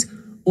decorations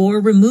or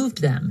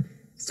removed them.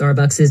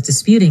 Starbucks is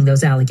disputing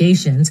those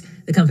allegations.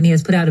 The company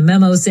has put out a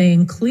memo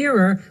saying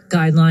clearer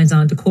guidelines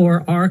on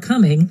decor are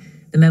coming.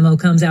 The memo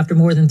comes after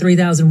more than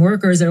 3,000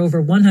 workers at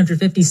over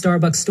 150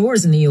 Starbucks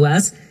stores in the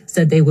U.S.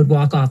 said they would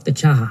walk off the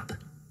job.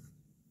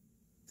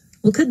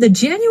 Well, could the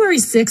January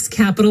 6th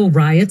Capitol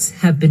riots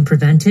have been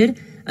prevented?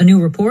 A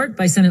new report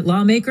by Senate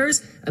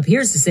lawmakers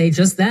appears to say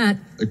just that.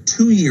 A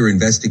 2-year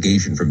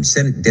investigation from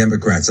Senate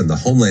Democrats on the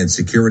Homeland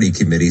Security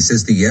Committee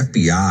says the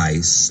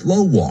FBI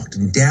slow-walked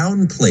and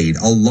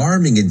downplayed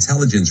alarming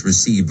intelligence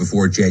received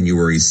before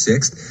January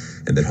 6th,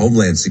 and that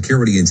Homeland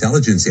Security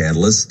intelligence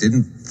analysts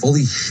didn't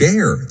fully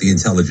share the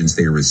intelligence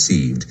they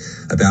received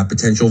about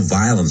potential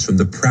violence from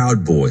the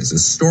Proud Boys, a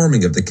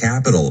storming of the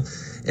Capitol,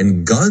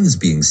 and guns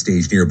being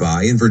staged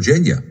nearby in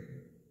Virginia.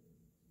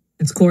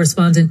 It's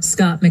correspondent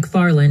Scott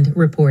McFarland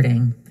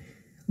reporting.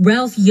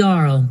 Ralph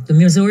Yarl, the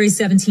Missouri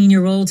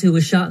 17-year-old who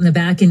was shot in the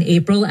back in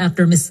April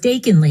after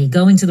mistakenly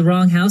going to the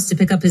wrong house to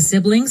pick up his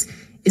siblings,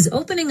 is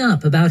opening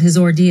up about his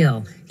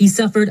ordeal. He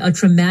suffered a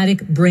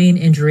traumatic brain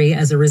injury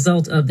as a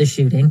result of the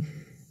shooting.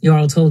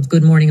 Yarl told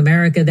Good Morning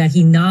America that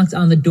he knocked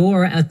on the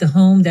door at the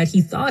home that he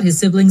thought his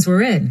siblings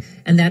were in,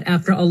 and that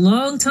after a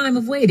long time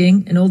of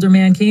waiting, an older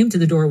man came to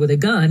the door with a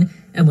gun,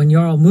 and when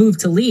Yarl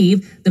moved to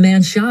leave, the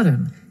man shot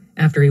him.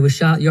 After he was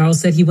shot, Yarl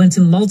said he went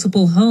to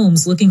multiple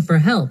homes looking for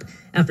help.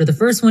 After the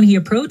first one he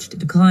approached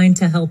declined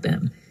to help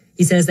him.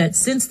 He says that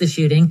since the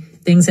shooting,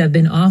 things have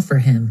been off for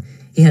him.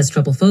 He has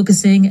trouble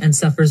focusing and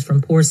suffers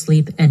from poor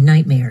sleep and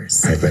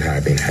nightmares. I've been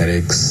having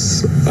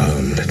headaches,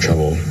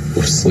 trouble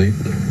with sleep,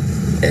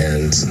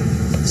 and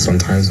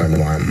sometimes my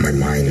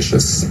mind is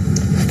just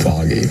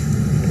foggy.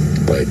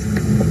 Like,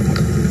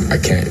 I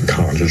can't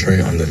concentrate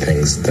on the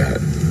things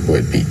that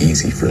would be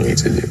easy for me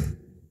to do.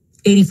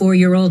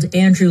 84-year-old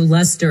Andrew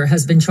Lester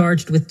has been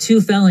charged with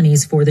 2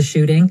 felonies for the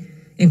shooting,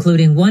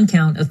 including 1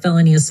 count of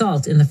felony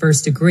assault in the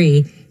first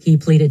degree. He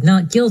pleaded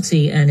not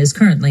guilty and is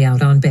currently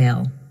out on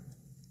bail.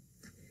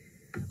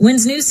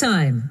 Wins News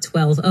Time,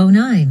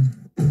 12:09.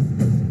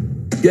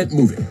 Get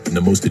moving in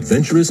the most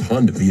adventurous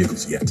Honda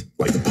vehicles yet,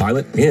 like the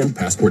Pilot and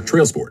Passport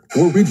Trail Sport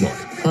or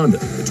Ridgeline. Honda,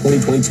 the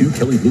 2022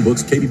 Kelley Blue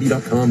Book's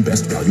KBB.com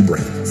Best Value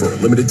brand. For a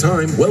limited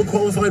time,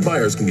 well-qualified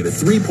buyers can get a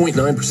 3.9%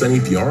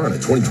 APR on a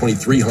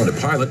 2023 Honda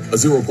Pilot, a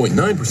 0.9%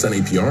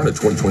 APR on a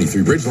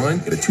 2023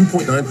 Ridgeline, and a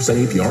 2.9%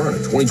 APR on a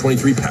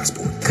 2023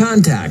 Passport.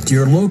 Contact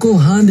your local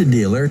Honda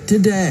dealer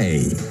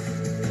today.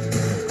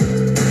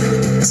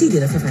 See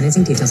dealer for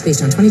financing details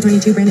based on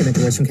 2022 brand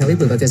inventories from Kelley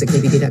Blue Book. Visit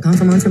KBB.com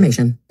for more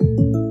information.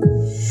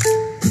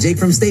 Jake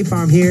from State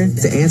Farm here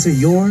to answer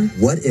your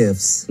what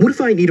ifs. What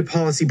if I need a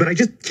policy, but I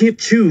just can't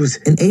choose?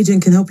 An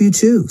agent can help you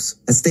choose.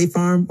 At State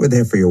Farm, we're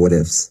there for your what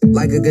ifs.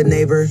 Like a good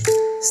neighbor,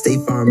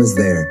 State Farm is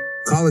there.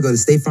 Call or go to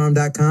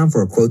statefarm.com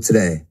for a quote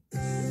today.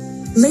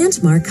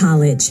 Landmark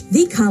College,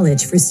 the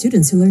college for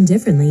students who learn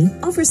differently,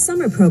 offers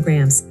summer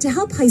programs to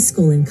help high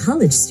school and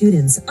college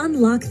students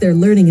unlock their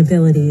learning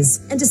abilities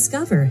and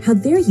discover how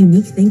their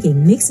unique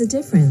thinking makes a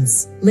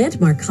difference.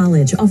 Landmark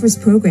College offers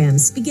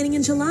programs beginning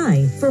in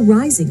July for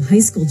rising high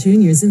school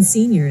juniors and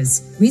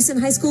seniors, recent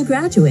high school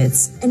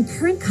graduates, and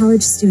current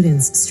college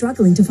students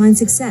struggling to find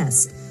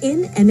success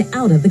in and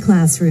out of the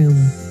classroom.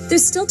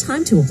 There's still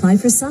time to apply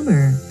for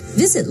summer.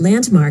 Visit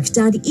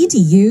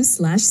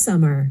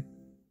landmark.edu/summer.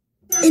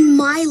 In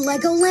my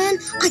Legoland,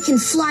 I can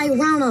fly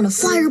around on a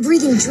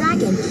fire-breathing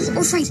dragon,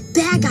 or fight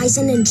bad guys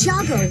in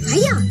Ninjago,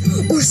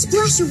 or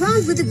splash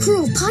around with a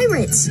crew of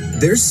pirates.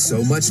 There's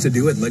so much to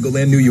do at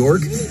Legoland New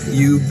York.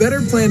 You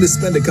better plan to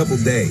spend a couple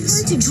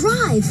days. To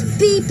drive.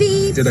 Beep,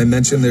 beep. Did I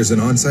mention there's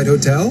an on-site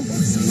hotel?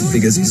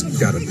 Because he's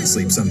got to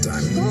sleep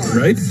sometime,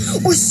 right?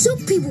 Or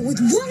soak people with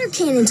water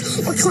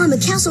cannons, or climb a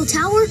castle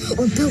tower,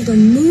 or build a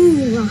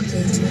moon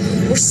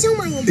rocket. Or sell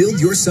my own...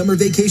 Build your summer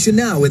vacation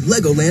now at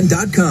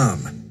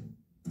Legoland.com.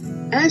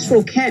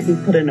 Asheville can't be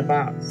put in a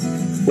box.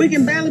 We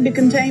can barely be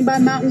contained by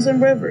mountains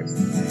and rivers,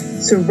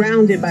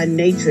 surrounded by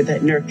nature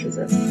that nurtures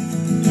us.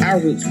 Our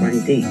roots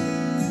run deep.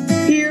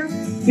 Here,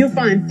 you'll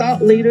find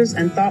thought leaders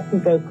and thought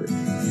provokers.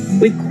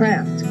 We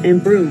craft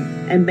and brew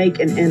and make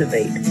and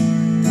innovate,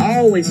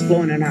 always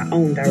flowing in our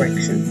own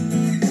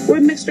direction. We're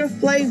a mixture of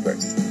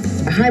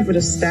flavors, a hybrid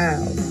of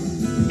styles,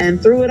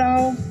 and through it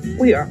all,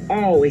 we are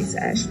always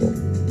Asheville.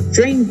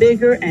 Dream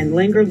bigger and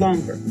linger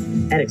longer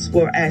at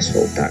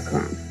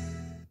exploreasheville.com.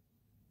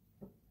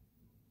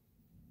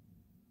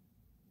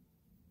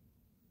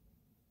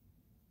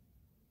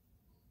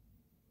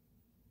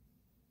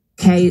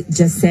 Okay,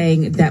 just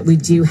saying that we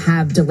do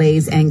have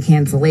delays and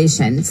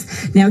cancellations.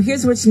 Now,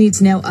 here's what you need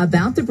to know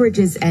about the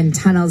bridges and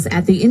tunnels.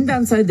 At the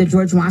inbound side of the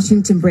George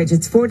Washington Bridge,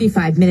 it's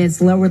 45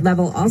 minutes. Lower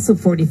level, also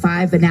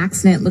 45. An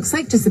accident looks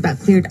like just about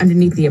cleared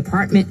underneath the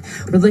apartment.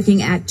 We're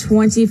looking at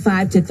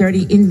 25 to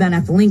 30 inbound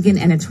at Lincoln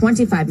and a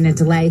 25-minute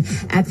delay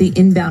at the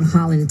inbound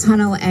Holland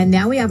Tunnel. And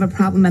now we have a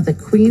problem at the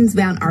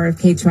Queensbound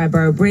RFK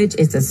Triborough Bridge.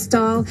 It's a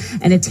stall,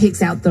 and it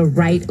takes out the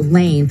right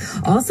lane.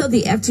 Also,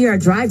 the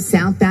FDR Drive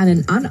southbound,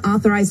 an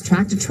unauthorized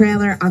tractor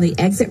trailer on the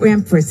exit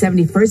ramp for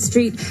 71st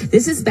Street.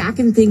 This is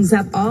backing things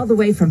up all the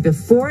way from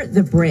before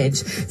the bridge.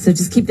 So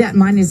just keep that in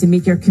mind as you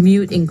make your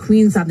commute in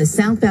Queens on the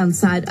southbound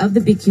side of the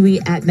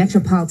BQE at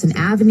Metropolitan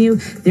Avenue.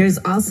 There's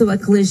also a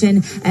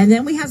collision. And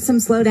then we have some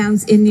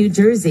slowdowns in New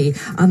Jersey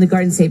on the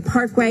Garden State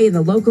Parkway in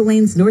the local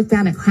lanes.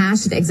 Northbound, a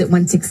crash at exit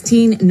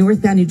 116.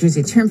 Northbound New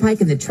Jersey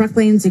Turnpike in the truck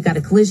lanes. You've got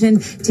a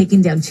collision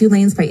taking down 2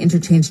 lanes by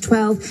interchange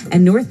 12.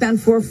 And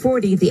northbound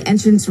 440, the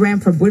entrance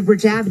ramp from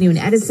Woodbridge Avenue in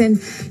Edison,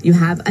 you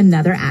have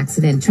another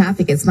accident.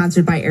 Traffic is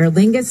sponsored by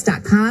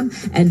airlingus.com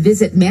and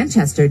visit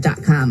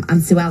manchester.com.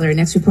 I'm Sue Aller.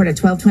 Next report at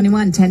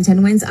 12:21,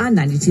 1010 Wins on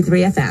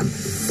 92.3 FM.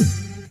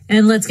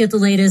 And let's get the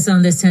latest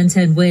on this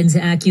 1010 Winds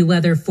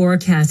AccuWeather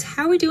forecast.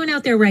 How are we doing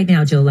out there right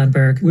now, Joe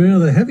Lundberg? Well,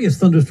 the heaviest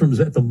thunderstorms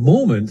at the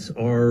moment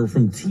are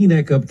from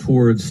Teaneck up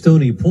towards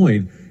Stony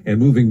Point and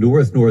moving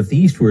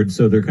northeastward.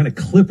 So they're kind of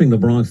clipping the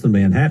Bronx and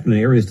Manhattan.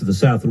 Areas to the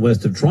south and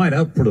west have dried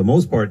up for the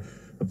most part.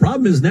 The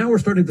problem is now we're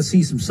starting to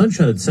see some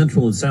sunshine at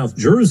Central and South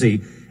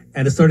Jersey,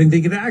 and it's starting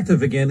to get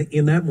active again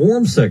in that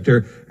warm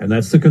sector, and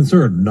that's the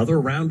concern. Another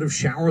round of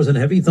showers and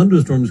heavy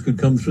thunderstorms could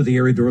come through the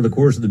area during the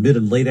course of the mid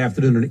and late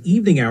afternoon and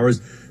evening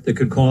hours that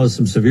could cause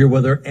some severe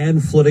weather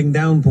and flooding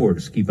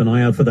downpours. Keep an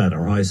eye out for that.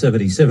 Our high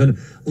 77.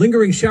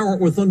 Lingering shower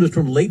or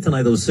thunderstorm late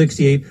tonight, those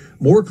 68.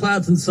 More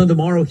clouds and sun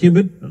tomorrow,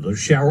 humid. Another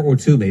shower or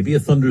two, maybe a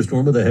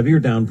thunderstorm with a heavier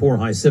downpour,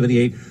 high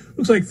 78.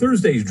 Looks like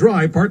Thursday's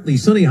dry, partly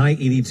sunny, high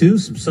 82.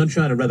 Some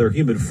sunshine and rather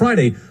humid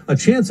Friday. A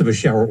chance of a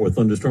shower or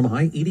thunderstorm,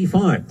 high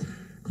 85.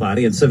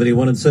 Cloudy and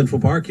 71 in Central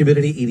Park.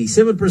 Humidity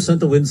 87%.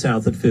 The wind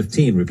south at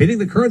 15. Repeating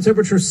the current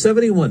temperature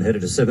 71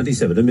 headed to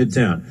 77 in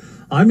Midtown.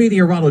 I'm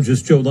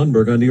meteorologist Joe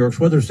Lundberg on New York's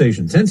weather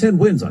station. 1010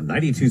 Winds on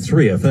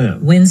 92.3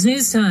 FM. Winds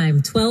News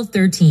Time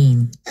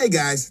 12:13. Hey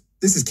guys,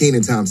 this is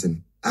Keenan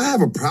Thompson. I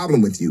have a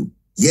problem with you.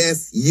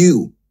 Yes,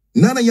 you.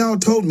 None of y'all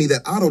told me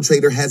that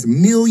AutoTrader has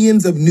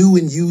millions of new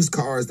and used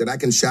cars that I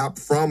can shop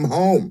from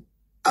home.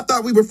 I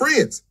thought we were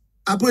friends.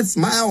 I put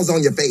smiles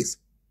on your face,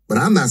 but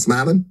I'm not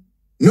smiling.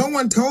 No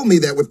one told me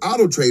that with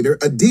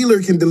AutoTrader, a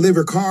dealer can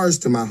deliver cars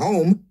to my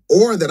home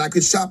or that I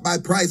could shop by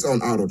price on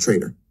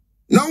AutoTrader.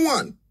 No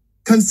one.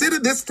 Consider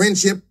this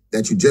friendship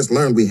that you just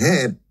learned we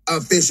had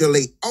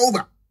officially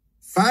over.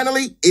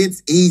 Finally,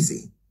 it's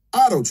easy.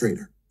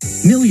 AutoTrader.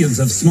 Millions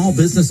of small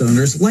business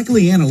owners like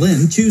Leanna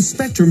Lynn choose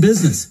Spectrum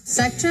Business.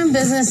 Spectrum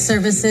Business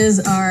services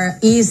are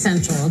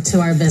essential to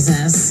our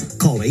business.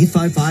 Call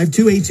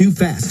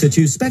 855-282-FAST to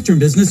choose Spectrum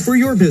Business for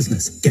your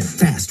business. Get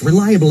fast,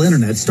 reliable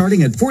internet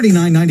starting at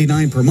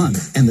 $49.99 per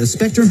month and the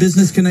Spectrum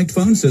Business Connect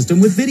phone system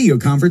with video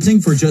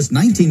conferencing for just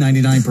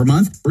 $19.99 per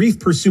month. Brief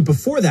pursuit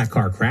before that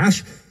car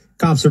crash.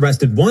 Cops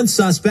arrested one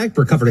suspect,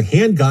 recovered a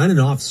handgun, and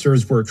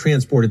officers were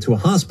transported to a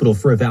hospital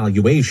for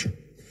evaluation.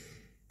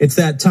 It's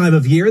that time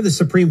of year, the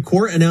Supreme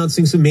Court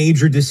announcing some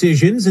major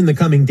decisions in the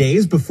coming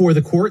days before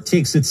the court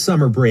takes its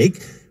summer break.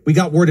 We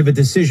got word of a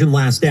decision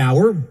last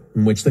hour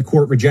in which the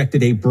court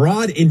rejected a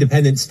broad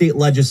independent state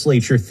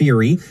legislature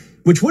theory,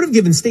 which would have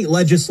given state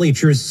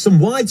legislatures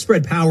some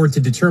widespread power to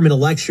determine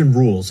election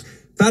rules,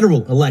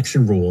 federal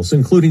election rules,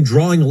 including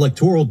drawing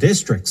electoral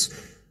districts.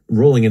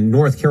 Ruling in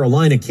North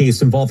Carolina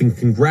case involving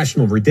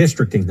congressional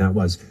redistricting, that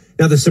was.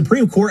 Now, the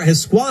Supreme Court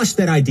has squashed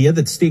that idea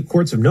that state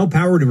courts have no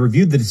power to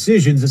review the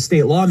decisions of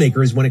state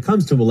lawmakers when it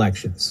comes to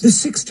elections. The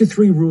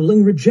 6-3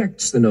 ruling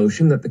rejects the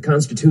notion that the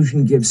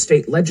Constitution gives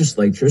state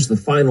legislatures the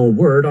final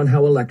word on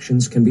how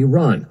elections can be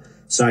run.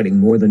 Citing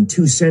more than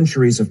 2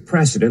 centuries of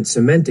precedent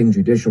cementing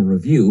judicial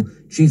review,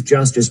 Chief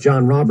Justice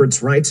John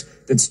Roberts writes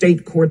that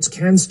state courts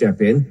can step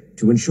in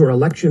to ensure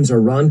elections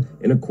are run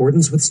in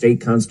accordance with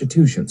state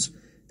constitutions.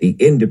 The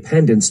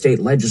independent state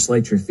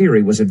legislature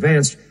theory was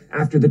advanced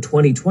after the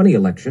 2020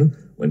 election,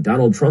 when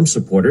Donald Trump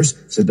supporters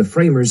said the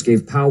framers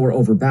gave power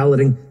over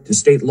balloting to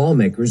state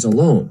lawmakers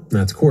alone.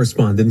 That's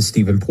correspondent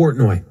Stephen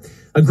Portnoy.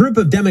 A group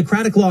of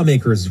Democratic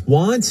lawmakers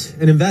want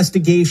an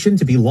investigation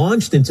to be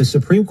launched into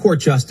Supreme Court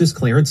Justice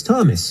Clarence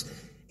Thomas.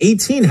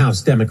 18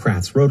 House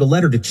Democrats wrote a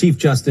letter to Chief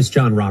Justice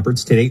John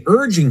Roberts today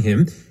urging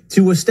him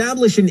to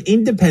establish an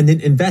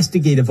independent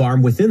investigative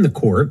arm within the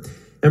court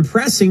and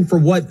pressing for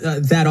what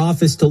that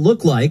office to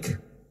look like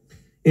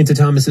into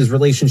Thomas's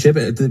relationship,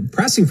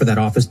 pressing for that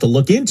office to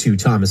look into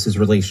Thomas's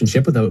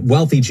relationship with a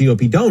wealthy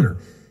GOP donor.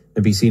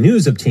 NBC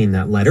News obtained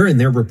that letter, and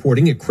they're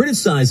reporting it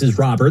criticizes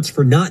Roberts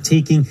for not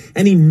taking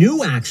any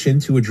new action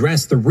to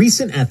address the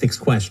recent ethics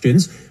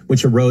questions,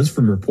 which arose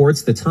from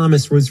reports that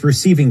Thomas was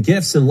receiving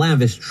gifts and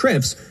lavish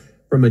trips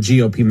from a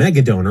GOP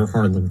mega donor,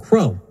 Harlan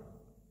Crow.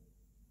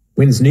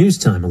 WINS News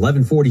Time,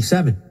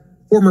 11:47.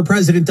 Former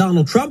President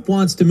Donald Trump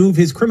wants to move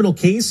his criminal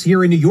case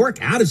here in New York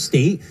out of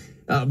state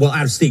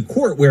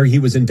court where he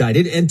was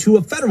indicted and to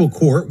a federal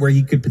court where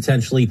he could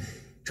potentially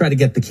try to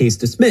get the case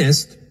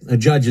dismissed. A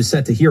judge is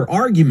set to hear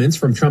arguments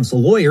from Trump's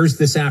lawyers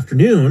this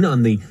afternoon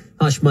on the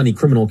hush money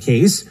criminal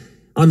case.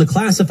 On the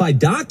classified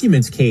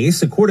documents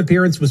case, a court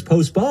appearance was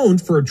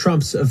postponed for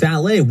Trump's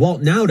valet,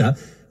 Walt Nauta,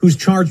 who's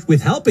charged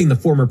with helping the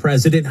former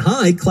president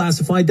hide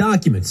classified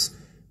documents.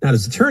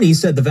 Nauta's attorney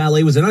said the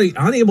valet was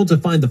unable to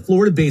find the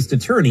Florida-based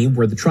attorney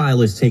where the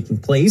trial is taking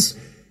place.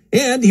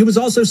 And he was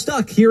also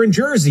stuck here in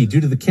Jersey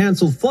due to the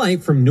canceled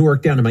flight from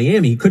Newark down to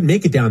Miami. He couldn't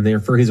make it down there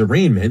for his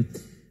arraignment.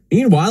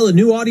 Meanwhile, a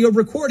new audio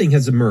recording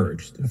has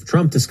emerged of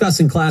Trump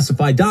discussing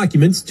classified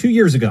documents 2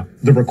 years ago.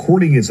 The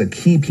recording is a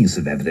key piece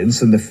of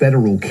evidence in the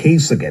federal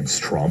case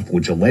against Trump,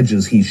 which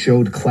alleges he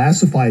showed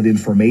classified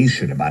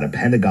information about a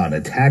Pentagon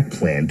attack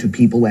plan to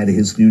people at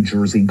his New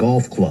Jersey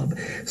golf club.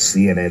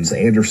 CNN's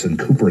Anderson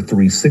Cooper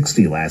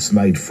 360 last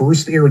night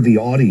first aired the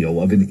audio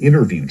of an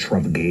interview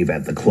Trump gave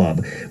at the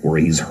club, where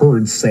he's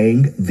heard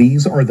saying,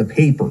 "These are the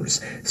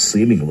papers,"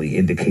 seemingly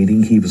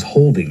indicating he was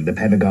holding the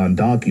Pentagon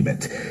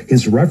document.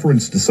 His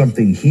reference to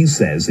something he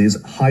says is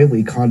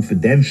highly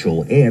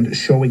confidential and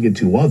showing it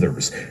to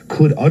others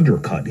could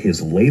undercut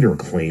his later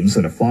claims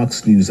in a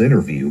Fox News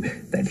interview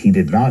that he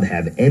did not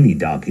have any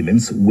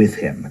documents with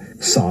him.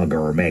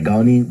 Sagar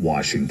Meghani,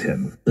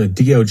 Washington. The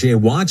DOJ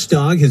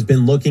watchdog has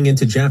been looking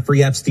into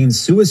Jeffrey Epstein's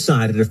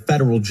suicide at a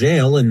federal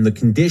jail and the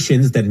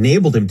conditions that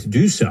enabled him to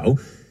do so.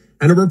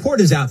 And a report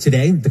is out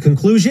today. The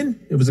conclusion?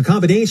 It was a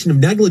combination of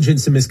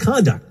negligence and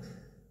misconduct.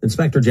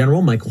 Inspector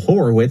General Michael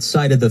Horowitz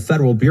cited the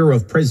Federal Bureau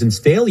of Prisons'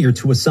 failure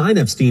to assign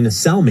Epstein a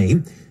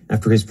cellmate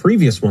after his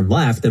previous one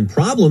left and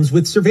problems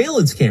with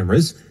surveillance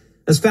cameras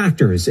as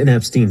factors in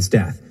Epstein's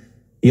death.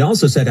 He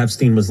also said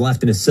Epstein was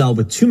left in a cell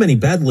with too many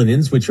bed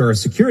linens, which are a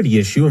security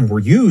issue and were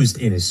used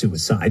in his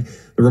suicide.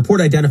 The report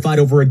identified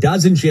over a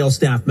dozen jail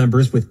staff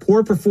members with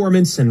poor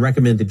performance and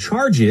recommended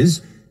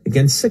charges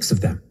against 6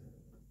 of them.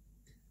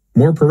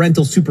 More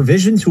parental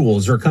supervision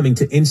tools are coming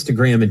to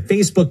Instagram and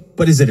Facebook,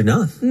 but is it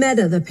enough?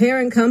 Meta, the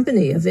parent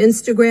company of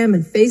Instagram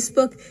and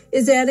Facebook,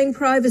 is adding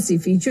privacy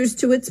features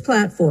to its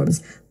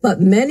platforms, but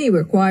many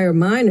require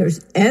minors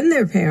and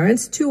their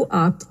parents to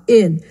opt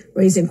in,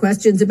 raising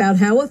questions about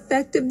how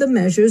effective the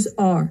measures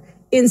are.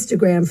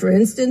 Instagram, for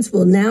instance,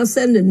 will now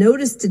send a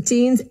notice to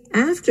teens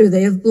after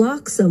they have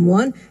blocked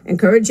someone,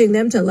 encouraging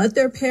them to let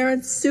their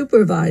parents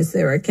supervise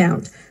their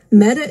account.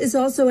 Meta is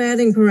also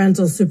adding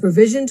parental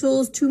supervision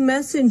tools to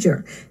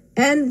Messenger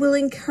and will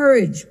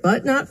encourage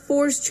but not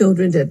force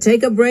children to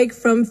take a break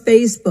from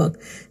Facebook,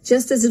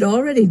 just as it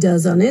already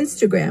does on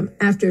Instagram.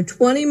 After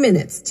 20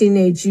 minutes,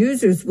 teenage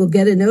users will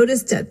get a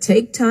notice to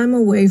take time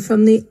away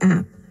from the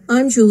app.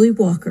 I'm Julie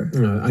Walker.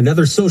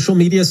 Another social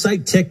media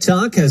site,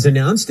 TikTok, has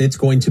announced it's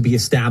going to be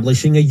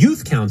establishing a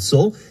youth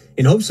council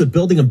in hopes of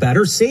building a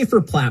better,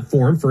 safer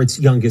platform for its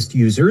youngest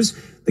users.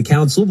 The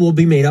council will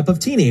be made up of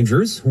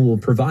teenagers who will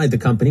provide the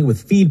company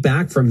with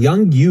feedback from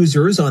young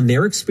users on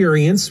their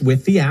experience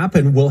with the app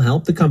and will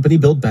help the company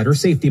build better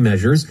safety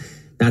measures.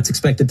 That's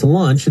expected to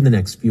launch in the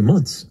next few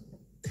months.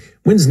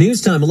 WINS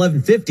News Time,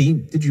 11:50.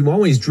 Did you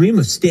always dream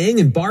of staying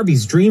in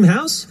Barbie's dream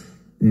house?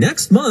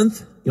 Next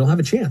month, you'll have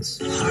a chance.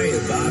 Hiya,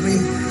 Bobby.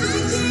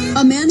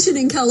 A mansion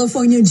in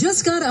California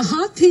just got a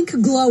hot pink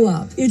glow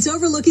up. It's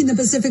overlooking the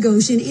Pacific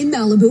Ocean in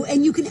Malibu,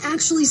 and you can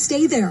actually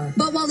stay there.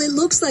 But while it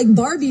looks like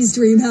Barbie's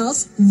dream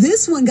house,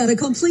 this one got a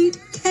complete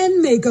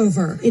Ken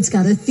makeover. It's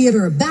got a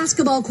theater,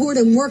 basketball court,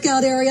 and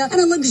workout area, and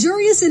a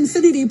luxurious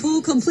infinity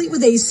pool complete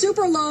with a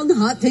super long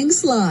hot pink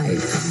slide.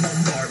 Come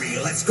on, Barbie,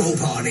 let's go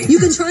party. You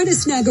can try to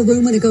snag a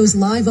room when it goes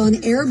live on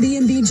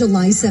Airbnb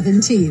July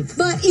 17th.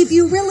 But if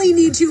you really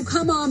need to,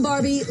 come on,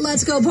 Barbie,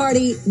 let's go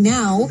party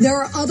now. There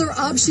are other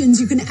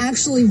options you can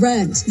actually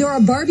rent. There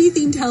are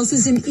Barbie-themed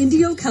houses in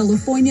Indio,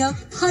 California,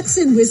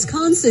 Hudson,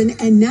 Wisconsin,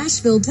 and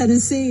Nashville,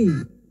 Tennessee.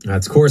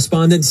 That's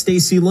correspondent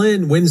Stacy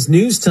Lynn. WINS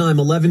News Time,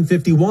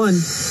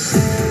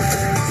 11:51.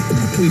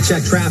 We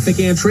check traffic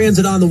and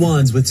transit on the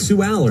ones with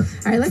Sue Aller.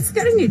 All right, let's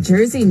go to New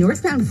Jersey.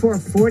 Northbound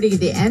 440,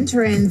 the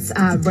entrance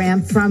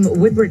ramp from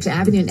Woodbridge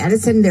Avenue in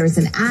Edison. There was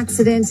an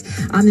accident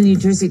on the New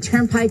Jersey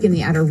Turnpike in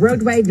the outer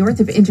roadway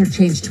north of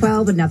Interchange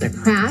 12. Another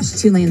crash.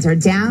 2 lanes are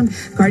down.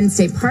 Garden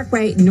State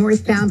Parkway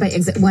northbound by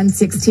exit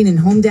 116 in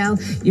Homedale.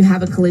 You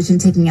have a collision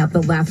taking out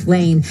the left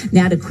lane.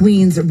 Now to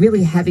Queens,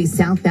 really heavy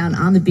southbound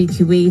on the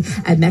BQE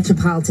at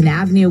Metropolitan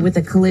Avenue with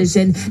a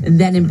collision. And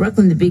then in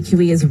Brooklyn, the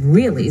BQE is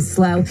really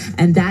slow,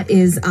 and that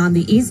is on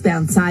the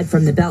eastbound side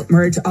from the Belt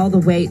Merge all the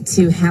way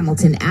to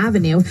Hamilton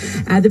Avenue.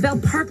 The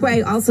Belt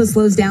Parkway also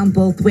slows down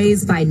both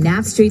ways by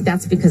Knapp Street.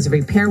 That's because of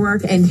repair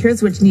work. And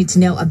here's what you need to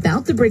know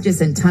about the bridges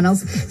and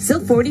tunnels.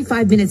 Still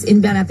 45 minutes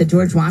inbound at the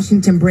George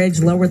Washington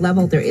Bridge. Lower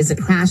level, there is a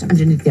crash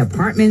underneath the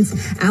apartments.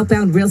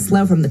 Outbound, real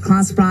slow from the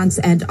Cross Bronx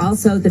and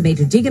also the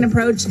Major Deegan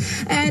approach.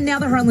 And now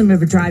the Harlem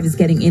River Drive is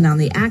getting in on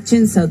the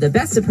action. So the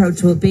best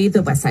approach will be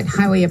the West Side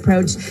Highway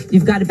approach.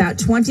 You've got about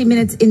 20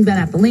 minutes inbound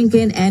at the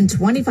Lincoln and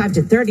 25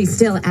 to 30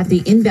 still at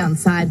the inbound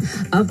side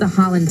of the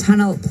Holland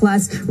Tunnel,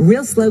 plus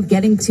real slow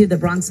getting to the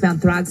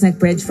Bronx-bound Throgsneck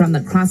Bridge from the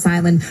Cross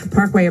Island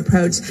Parkway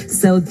approach.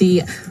 So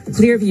the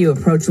Clearview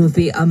approach will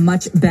be a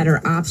much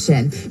better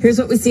option. Here's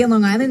what we see on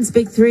Long Island's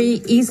Big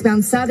Three.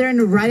 Eastbound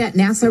Southern, right at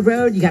Nassau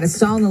Road. You got a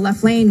stall in the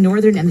left lane.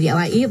 Northern and the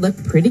LIE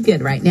look pretty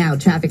good right now.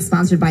 Traffic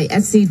sponsored by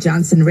SC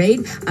Johnson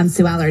Raid. I'm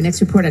Sue Aller.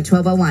 Next report at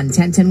 12:01.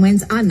 1010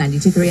 WINS on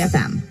 92.3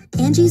 FM.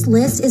 Angie's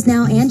List is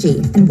now Angie,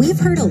 and we've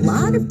heard a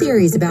lot of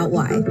theories about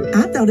why.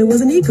 I thought it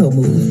was an eco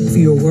move.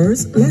 Fewer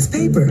words, less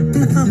paper.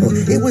 No,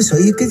 it was so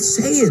you could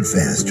say it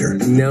faster.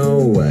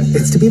 No,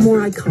 it's to be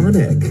more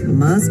iconic.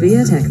 Must be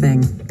a tech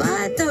thing.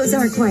 But those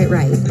aren't quite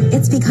right.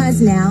 It's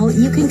because now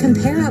you can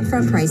compare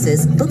upfront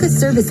prices, book a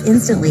service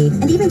instantly,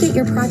 and even get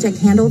your project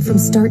handled from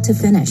start to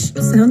finish.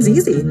 Sounds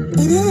easy.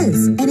 It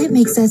is, and it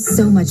makes us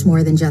so much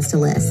more than just a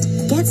list.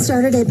 Get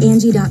started at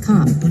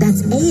Angie.com.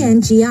 That's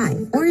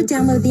ANGI, or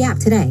download the app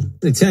today.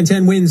 The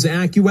 1010 WINS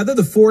AccuWeather,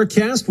 the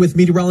forecast with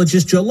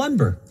meteorologist Joe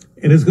Lundberg.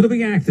 And it's going to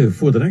be active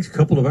for the next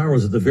couple of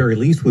hours at the very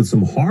least, with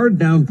some hard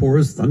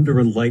downpours, thunder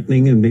and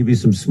lightning, and maybe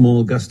some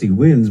small gusty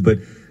winds. But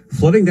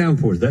flooding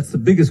downpours, that's the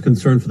biggest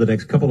concern for the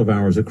next couple of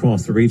hours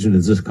across the region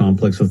as this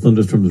complex of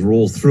thunderstorms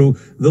rolls through.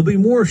 There'll be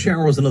more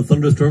showers in a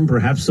thunderstorm,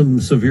 perhaps some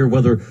severe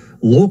weather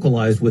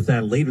localized with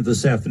that later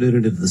this afternoon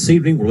and into this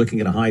evening. We're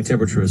looking at a high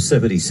temperature of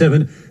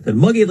 77. Then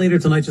muggy later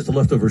tonight, just a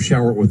leftover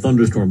shower or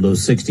thunderstorm, low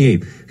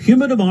 68.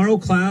 Humid tomorrow,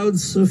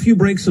 clouds, a few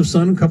breaks of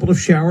sun, a couple of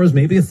showers,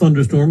 maybe a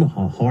thunderstorm,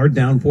 a hard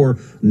downpour,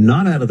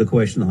 not out of the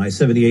question, high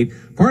 78.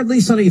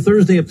 Partly sunny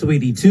Thursday up to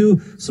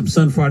 82. Some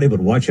sun Friday, but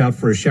watch out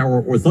for a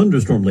shower or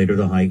thunderstorm later,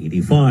 the high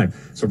 85.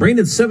 So rain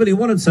at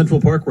 71 at Central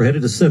Park. We're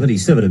headed to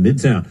 77 at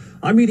Midtown.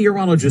 I'm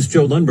meteorologist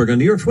Joe Lundberg on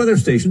New York's weather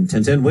station,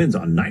 1010 WINS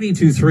on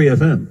 92.3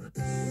 FM.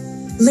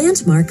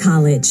 Landmark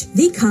College,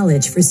 the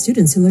college for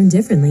students who learn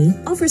differently,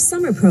 offers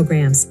summer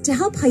programs to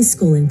help high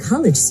school and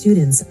college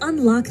students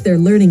unlock their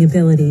learning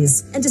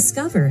abilities and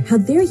discover how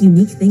their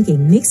unique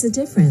thinking makes a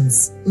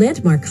difference.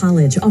 Landmark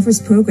College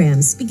offers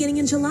programs beginning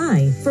in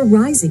July for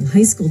rising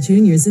high school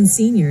juniors and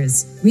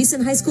seniors,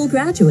 recent high school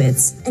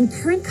graduates, and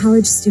current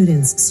college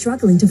students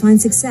struggling to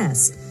find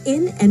success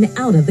in and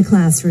out of the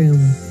classroom.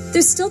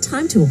 There's still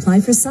time to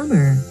apply for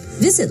summer.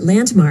 Visit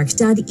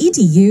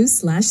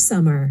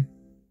landmark.edu/summer.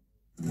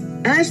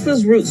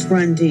 Asheville's roots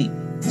run deep,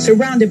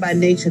 surrounded by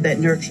nature that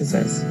nurtures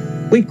us.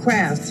 We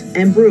craft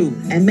and brew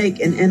and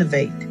make and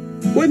innovate.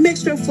 We're a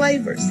mixture of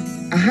flavors,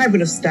 a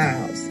hybrid of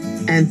styles.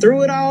 And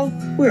through it all,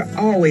 we're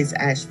always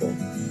Asheville.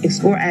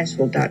 Explore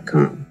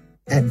Asheville.com.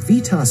 At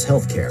Vitas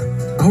Healthcare,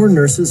 our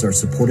nurses are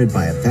supported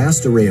by a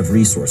vast array of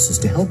resources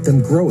to help them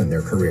grow in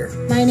their career.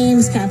 My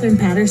name's Catherine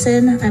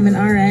Patterson. I'm an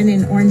RN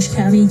in Orange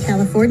County,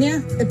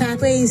 California. The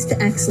Pathways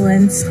to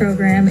Excellence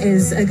program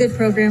is a good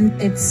program.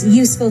 It's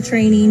useful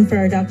training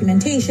for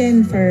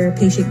documentation, for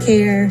patient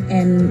care,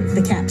 and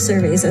the CAP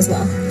surveys as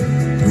well.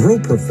 Grow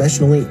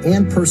professionally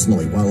and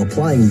personally while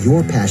applying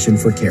your passion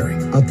for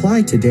caring.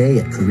 Apply today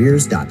at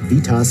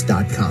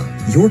careers.vitas.com.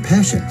 Your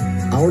passion,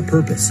 our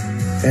purpose.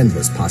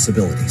 Endless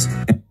possibilities.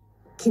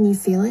 Can you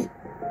feel it?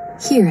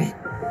 Hear it.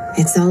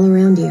 It's all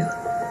around you.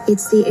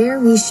 It's the air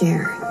we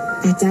share.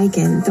 At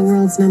Daikin, the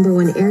world's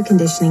 #1 air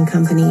conditioning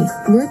company,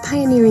 we're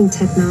pioneering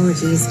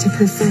technologies to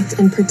perfect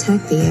and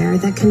protect the air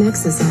that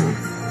connects us all.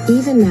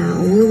 Even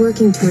now, we're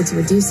working towards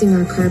reducing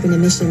our carbon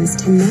emissions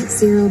to net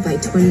zero by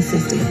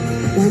 2050,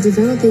 while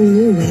developing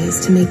new ways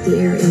to make the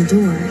air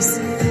indoors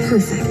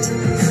perfect.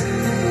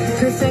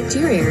 Perfect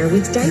your air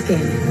with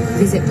Daikin.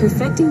 Visit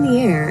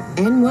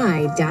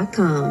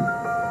perfectingtheairny.com.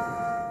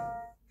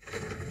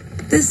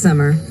 This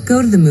summer,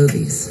 go to the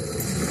movies.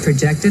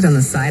 Projected on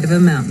the side of a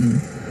mountain.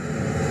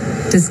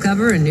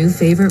 Discover a new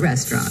favorite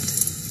restaurant.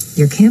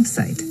 Your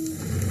campsite.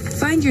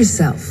 Find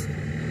yourself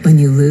when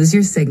you lose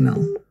your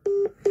signal.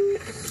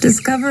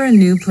 Discover a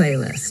new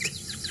playlist.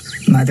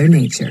 Mother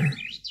Nature.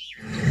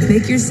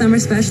 Make your summer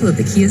special at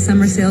the Kia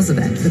Summer Sales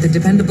Event with a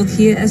dependable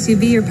Kia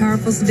SUV or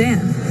powerful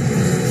sedan.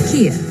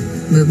 Kia,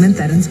 movement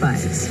that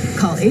inspires.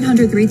 Call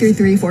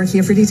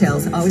 800-333-4KIA for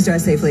details. Always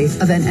drive safely.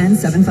 Event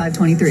ends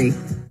 7/5/23.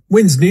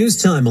 Wins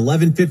News Time,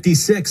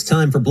 11:56.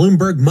 Time for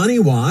Bloomberg Money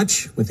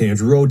Watch with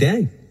Andrew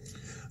O'Day.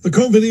 The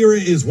COVID era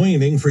is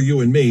waning for you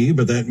and me,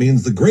 but that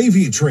means the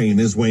gravy train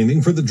is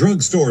waning for the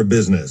drugstore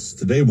business.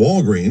 Today,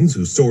 Walgreens,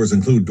 whose stores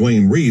include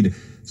Duane Reade,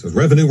 says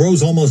revenue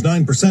rose almost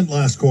 9%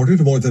 last quarter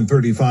to more than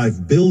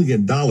 $35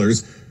 billion,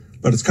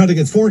 but it's cutting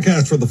its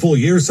forecast for the full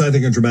year,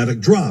 citing a dramatic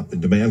drop in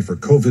demand for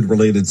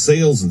COVID-related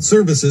sales and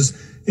services,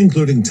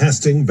 including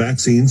testing,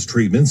 vaccines,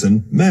 treatments,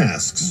 and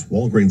masks.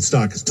 Walgreens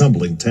stock is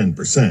tumbling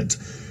 10%.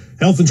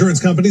 Health insurance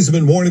companies have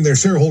been warning their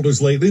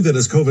shareholders lately that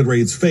as COVID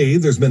rates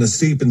fade, there's been a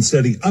steep and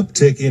steady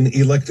uptick in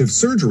elective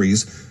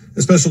surgeries,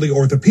 especially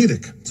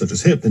orthopedic, such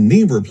as hip and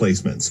knee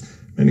replacements.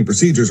 Many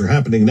procedures are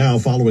happening now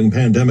following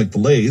pandemic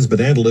delays, but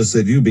analysts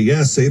at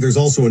UBS say there's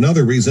also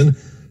another reason: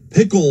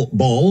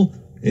 pickleball.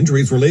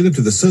 Injuries related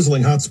to the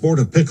sizzling hot sport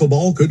of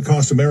pickleball could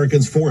cost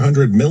Americans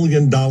 $400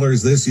 million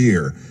this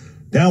year.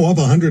 Dow up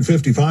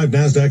 155,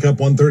 NASDAQ up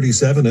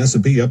 137,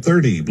 S&P up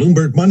 30.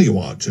 Bloomberg Money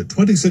Watch at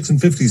 26 and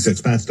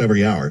 56 past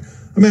every hour.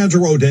 I'm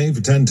Andrew O'Day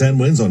for 1010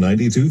 Wins on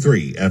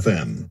 92.3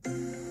 FM.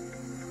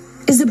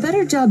 Is a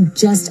better job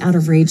just out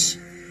of reach?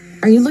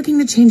 Are you looking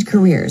to change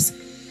careers?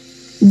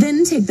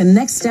 Then take the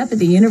next step at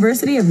the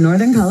University of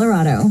Northern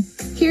Colorado.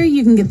 Here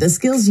you can get the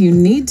skills you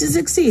need to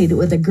succeed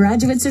with a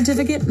graduate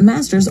certificate,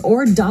 master's,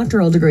 or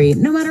doctoral degree,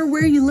 no matter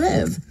where you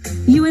live.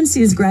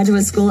 UNC's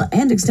graduate school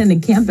and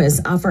extended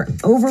campus offer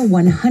over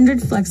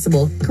 100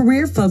 flexible,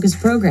 career-focused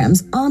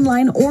programs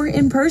online or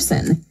in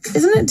person.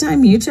 Isn't it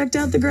time you checked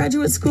out the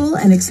graduate school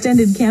and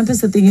extended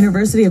campus at the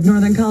University of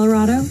Northern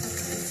Colorado?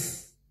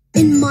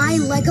 In my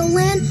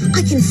Legoland,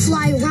 I can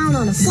fly around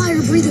on a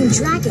fire-breathing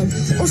dragon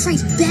or fight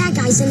bad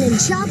guys in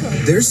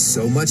Ninjago. There's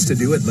so much to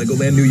do at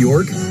Legoland New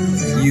York.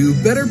 You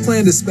better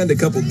plan to spend a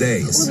couple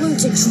days. Or learn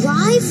to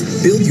drive?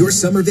 Build your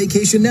summer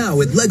vacation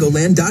now at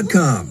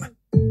Legoland.com.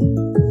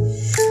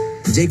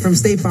 Jake from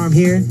State Farm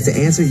here to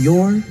answer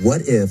your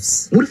what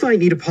ifs. What if I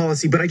need a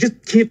policy, but I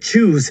just can't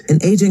choose? An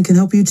agent can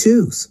help you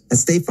choose. At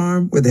State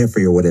Farm, we're there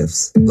for your what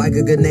ifs. Like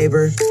a good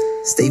neighbor,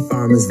 State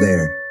Farm is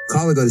there.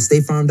 Call or go to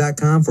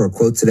statefarm.com for a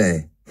quote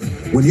today.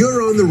 When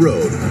you're on the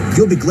road,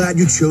 you'll be glad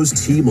you chose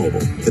T-Mobile,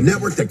 the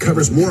network that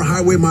covers more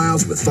highway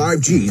miles with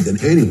 5G than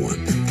anyone.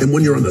 And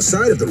when you're on the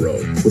side of the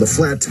road with a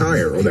flat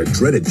tire or that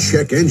dreaded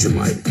check engine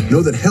light,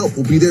 know that help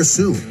will be there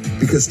soon.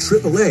 Because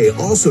AAA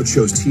also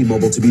chose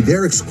T-Mobile to be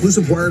their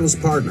exclusive wireless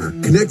partner,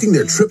 connecting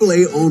their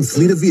AAA-owned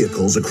fleet of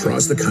vehicles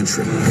across the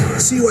country.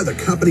 See why the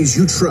companies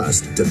you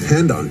trust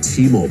depend on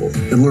T-Mobile,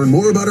 and learn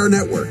more about our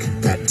network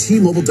at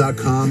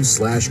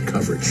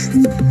T-Mobile.com/coverage.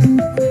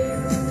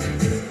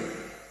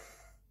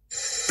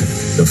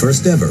 The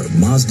first ever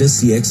Mazda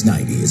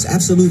CX-90 is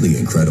absolutely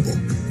incredible.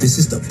 This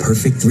is the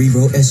perfect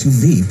three-row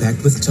SUV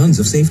packed with tons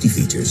of safety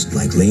features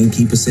like lane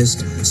keep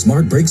assist,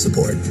 smart brake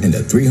support, and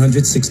a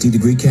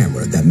 360-degree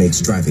camera that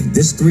makes driving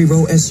this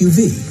three-row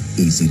SUV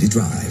easy to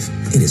drive.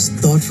 It is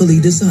thoughtfully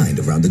designed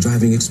around the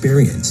driving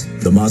experience.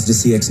 The Mazda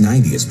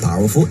CX-90 is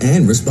powerful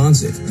and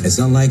responsive. It's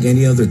unlike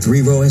any other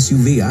three-row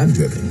SUV I've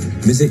driven.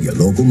 Visit your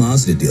local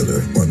Mazda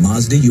dealer or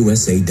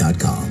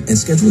MazdaUSA.com and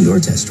schedule your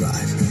test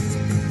drive.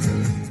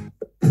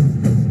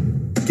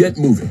 Get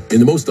moving in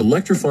the most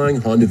electrifying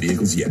Honda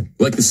vehicles yet,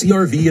 like the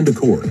CR-V and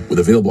Accord, with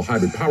available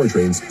hybrid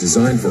powertrains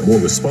designed for more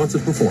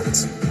responsive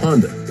performance.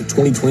 Honda, the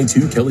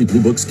 2022 Kelley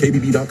Blue Book's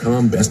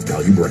KBB.com Best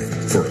Value brand.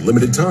 For a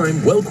limited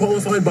time,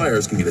 well-qualified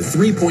buyers can get a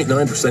 3.9%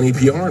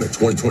 APR on a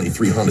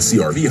 2023 Honda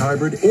CR-V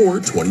hybrid or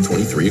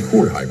 2023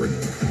 Accord hybrid.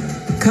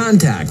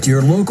 Contact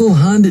your local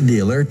Honda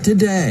dealer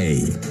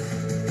today.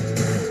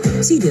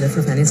 See dealer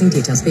for financing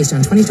details based on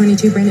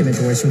 2022 brand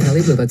inventories from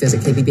Kelley Blue Book.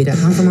 Visit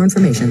KBB.com for more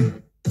information.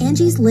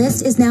 Angie's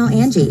List is now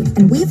Angie,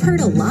 and we've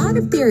heard a lot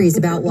of theories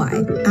about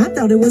why. I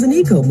thought it was an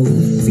eco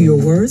move. Fewer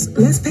words,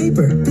 less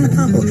paper.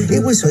 No,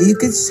 it was so you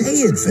could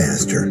say it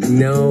faster.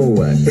 No,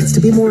 it's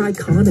to be more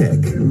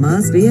iconic.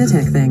 Must be a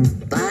tech thing.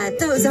 But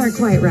those aren't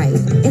quite right.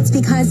 It's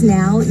because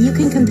now you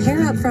can compare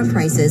upfront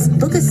prices,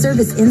 book a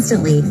service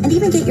instantly, and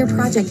even get your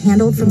project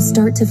handled from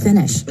start to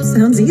finish.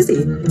 Sounds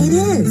easy. It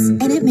is,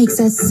 and it makes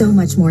us so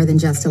much more than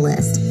just a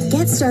list.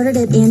 Get started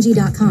at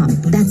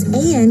Angie.com. That's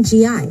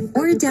ANGI,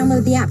 or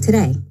download the app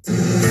today.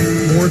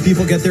 More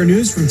people get their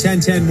news from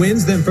 1010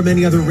 Wins than from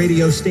any other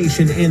radio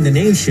station in the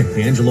nation.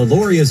 Angela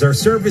Laurie is our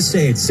service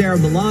aide, Sarah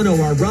Milano,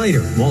 our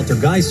writer, Walter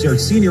Geis, our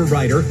senior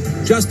writer,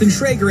 Justin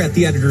Schrager at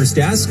the editor's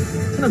desk,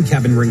 and I'm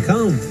Kevin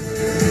Rincon.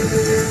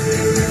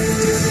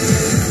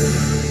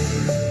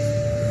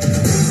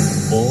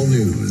 All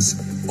news,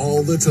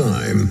 all the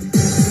time.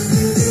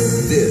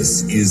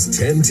 This is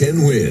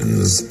 1010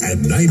 Wins at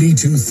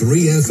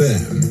 92.3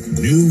 FM,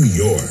 New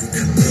York.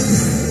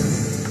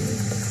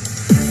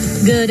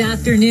 Good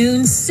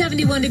afternoon.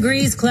 71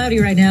 degrees, cloudy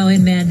right now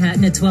in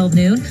Manhattan at 12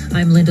 noon.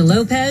 I'm Linda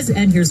Lopez,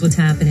 and here's what's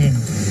happening.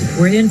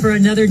 We're in for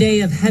another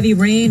day of heavy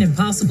rain and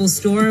possible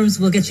storms.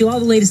 We'll get you all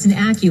the latest in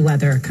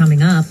AccuWeather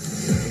coming up.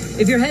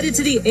 If you're headed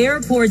to the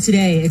airport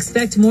today,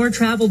 expect more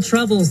travel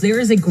troubles.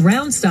 There is a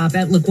ground stop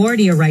at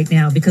LaGuardia right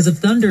now because of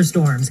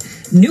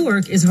thunderstorms.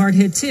 Newark is hard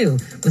hit too,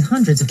 with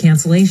hundreds of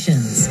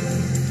cancellations.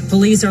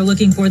 Police are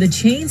looking for the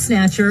chain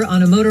snatcher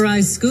on a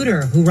motorized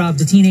scooter who robbed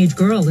a teenage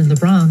girl in the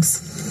Bronx.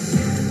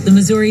 The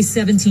Missouri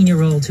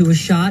 17-year-old who was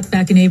shot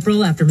back in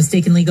April after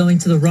mistakenly going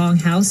to the wrong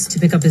house to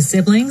pick up his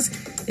siblings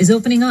is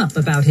opening up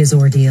about his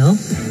ordeal.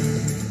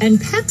 And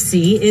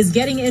Pepsi is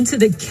getting into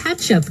the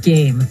ketchup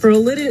game for a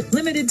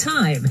limited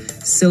time.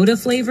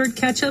 Soda-flavored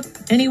ketchup,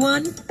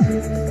 anyone?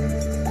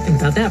 Think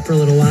about that for a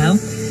little while.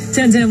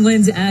 1010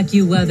 winds,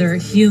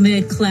 AccuWeather,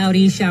 humid,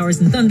 cloudy,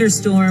 showers and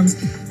thunderstorms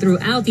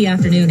throughout the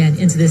afternoon and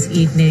into this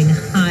evening.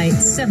 High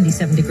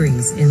 77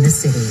 degrees in the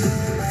city.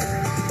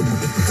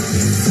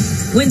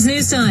 Winds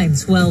News Time,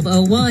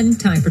 12:01.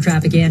 Time for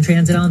traffic and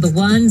transit on the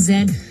ones.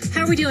 And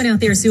how are we doing out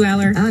there, Sue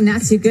Aller? Oh,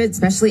 not too good,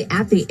 especially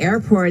at the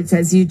airports.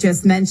 As you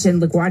just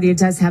mentioned, LaGuardia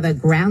does have a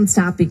ground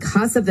stop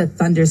because of the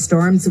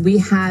thunderstorms. We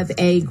have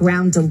a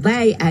ground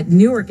delay at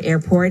Newark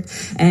Airport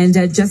and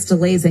just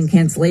delays and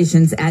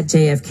cancellations at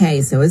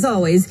JFK. So as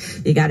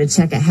always, you got to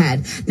check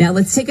ahead. Now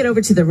let's take it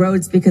over to the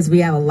roads because we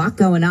have a lot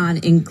going on,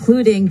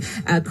 including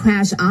a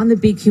crash on the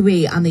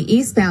BQE on the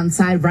eastbound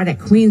side right at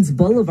Queens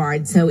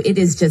Boulevard. So it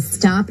is just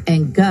stop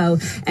and go.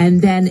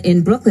 And then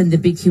in Brooklyn, the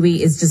BQE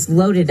is just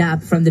loaded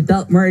up from the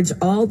Belt Merge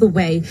all the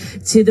way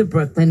to the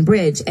Brooklyn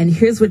Bridge. And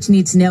here's what you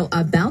need to know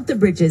about the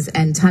bridges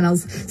and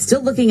tunnels.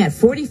 Still looking at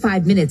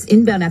 45 minutes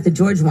inbound at the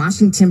George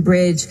Washington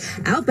Bridge.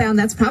 Outbound,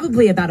 that's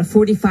probably about a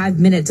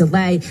 45-minute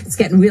delay. It's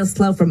getting real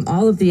slow from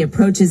all of the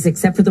approaches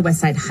except for the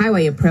West Side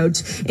Highway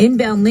approach.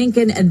 Inbound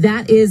Lincoln,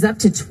 that is up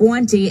to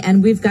 20,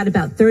 and we've got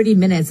about 30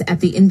 minutes at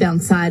the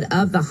inbound side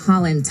of the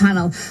Holland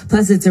Tunnel.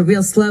 Plus, it's a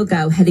real slow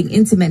go heading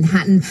into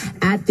Manhattan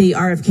at the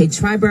RFK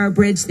Triborough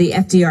Bridge, the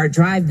FDR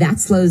Drive. That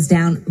slows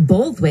down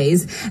both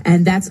ways,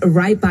 and that's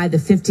right by the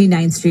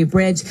 59th Street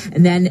Bridge.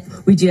 And then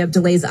we do have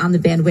delays on the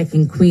Van Wyck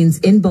and Queens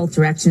in both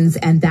directions,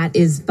 and that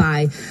is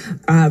by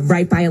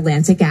right by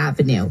Atlantic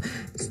Avenue.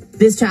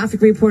 This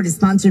traffic report is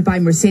sponsored by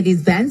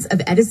Mercedes-Benz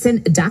of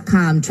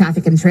Edison.com.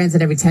 Traffic and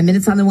transit every 10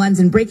 minutes on the ones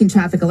and breaking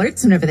traffic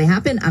alerts whenever they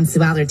happen. I'm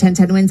Sue Aller,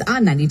 1010 Winds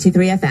on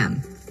 92.3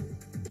 FM.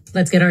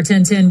 Let's get our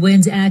 1010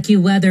 winds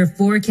AccuWeather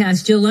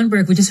forecast. Jill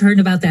Lundberg, we just heard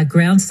about that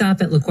ground stop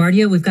at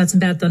LaGuardia. We've got some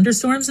bad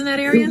thunderstorms in that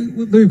area?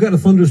 We've got a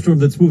thunderstorm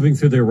that's moving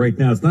through there right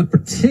now. It's not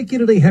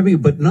particularly heavy,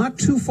 but not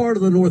too far to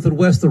the north and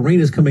west. The rain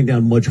is coming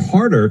down much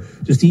harder,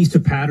 just east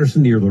of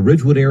Patterson near the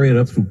Ridgewood area and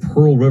up through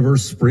Pearl River,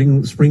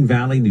 Spring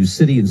Valley, New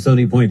City, and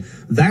Stony Point.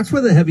 That's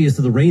where the heaviest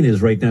of the rain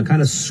is right now,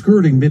 kind of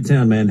skirting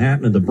Midtown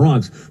Manhattan and the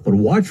Bronx. But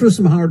watch for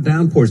some hard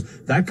downpours.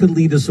 That could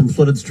lead to some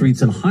flooded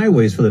streets and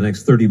highways for the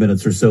next 30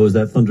 minutes or so as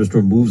that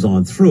thunderstorm moves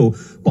on through.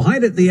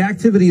 Behind it, the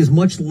activity is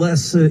much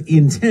less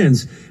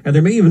intense, and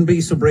there may even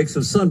be some breaks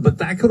of sun, but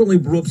that could only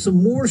brew up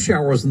some more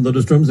showers and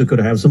thunderstorms that could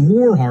have some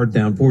more hard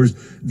downpours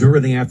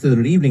during the afternoon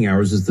and evening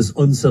hours as this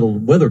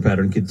unsettled weather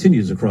pattern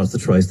continues across the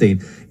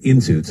tri-state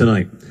into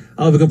tonight.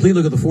 I'll have a complete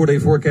look at the 4-day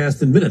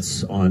forecast in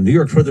minutes on New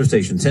York's weather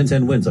station,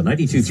 1010 Winds on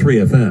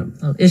 92.3 FM.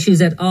 Well,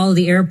 issues at all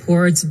the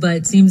airports, but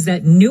it seems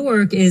that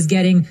Newark is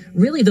getting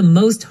really the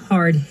most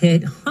hard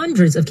hit.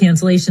 Hundreds of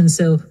cancellations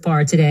so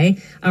far today.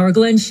 Our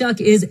Glenn Schuck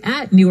is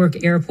at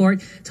Newark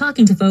Airport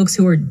talking to folks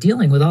who are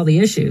dealing with all the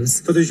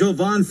issues. For the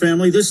Jovan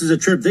family, this is a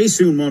trip they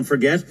soon won't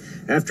forget.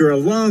 After a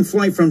long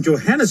flight from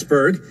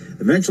Johannesburg,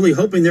 eventually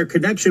hoping their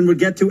connection would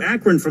get to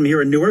Akron from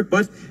here in Newark,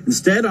 but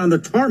instead on the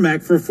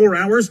tarmac for 4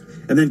 hours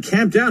and then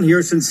camped out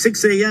here since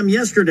 6 a.m.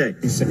 yesterday.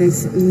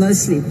 There's no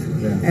sleep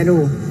at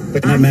all.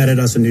 They're not mad at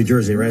us in New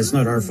Jersey, right? It's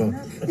not our fault.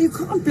 You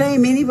can't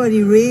blame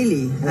anybody,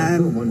 really. I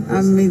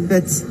mean,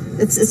 but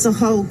it's a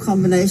whole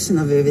combination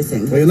of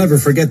everything. Well, you'll never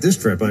forget this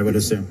trip, I would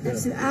assume.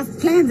 I've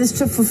planned this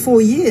trip for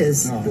 4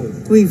 years.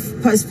 We've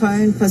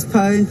postponed.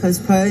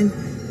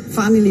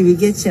 Finally, we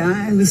get here,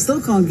 and we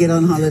still can't get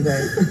on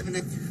holiday.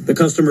 The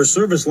customer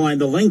service line,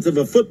 the length of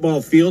a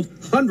football field,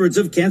 hundreds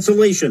of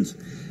cancellations.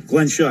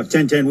 Glenn Schuck,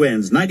 1010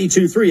 Winds,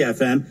 92.3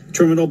 FM,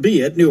 Terminal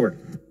B at Newark.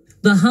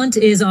 The hunt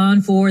is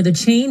on for the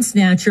chain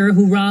snatcher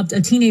who robbed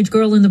a teenage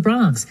girl in the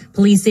Bronx.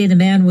 Police say the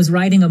man was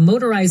riding a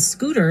motorized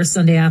scooter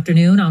Sunday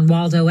afternoon on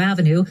Waldo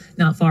Avenue,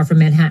 not far from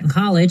Manhattan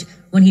College.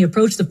 When he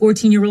approached the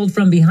 14-year-old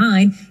from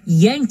behind,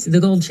 yanked the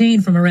gold chain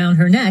from around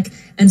her neck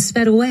and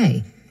sped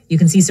away. You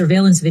can see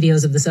surveillance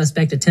videos of the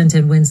suspect at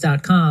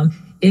 1010winds.com.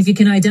 If you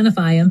can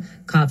identify him,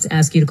 cops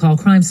ask you to call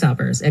Crime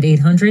Stoppers at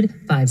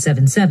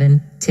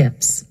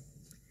 800-577-TIPS.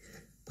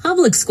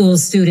 Public school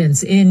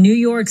students in New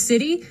York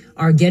City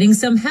are getting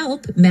some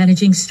help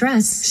managing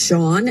stress.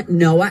 Sean,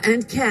 Noah,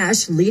 and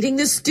Cash leading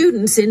the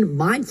students in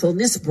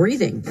mindfulness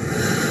breathing. Think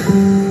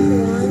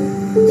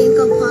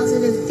of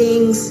positive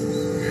things. 2,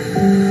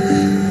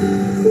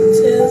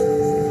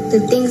 the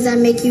things that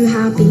make you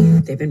happy.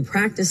 They've been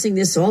practicing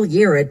this all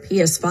year at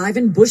PS5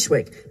 in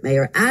Bushwick.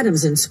 Mayor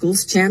Adams and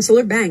Schools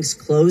Chancellor Banks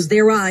closed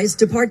their eyes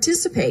to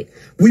participate.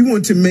 We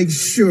want to make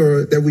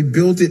sure that we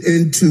build it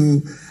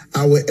into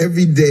our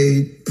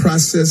everyday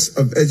process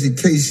of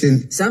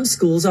education. Some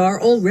schools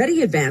are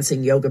already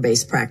advancing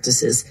yoga-based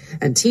practices,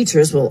 and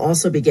teachers will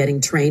also be getting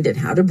trained in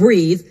how to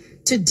breathe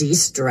to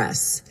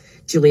de-stress.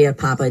 Juliet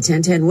Papa,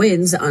 1010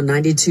 Wins on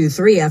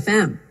 92.3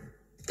 FM.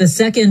 The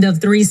second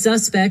of three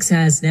suspects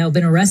has now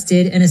been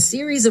arrested in a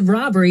series of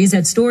robberies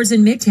at stores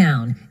in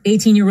Midtown.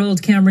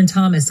 18-year-old Cameron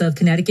Thomas of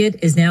Connecticut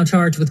is now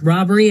charged with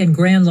robbery and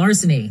grand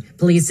larceny.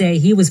 Police say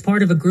he was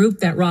part of a group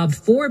that robbed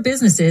 4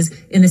 businesses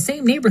in the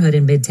same neighborhood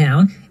in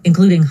Midtown,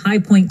 including High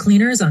Point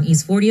Cleaners on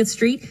East 40th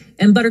Street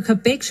and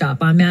Buttercup Bake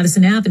Shop on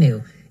Madison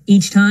Avenue,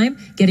 each time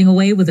getting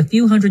away with a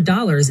few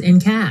 $100s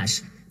in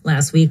cash.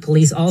 Last week,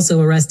 police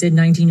also arrested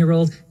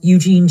 19-year-old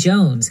Eugene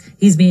Jones.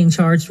 He's being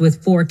charged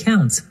with 4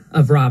 counts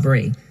of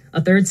robbery.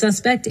 A third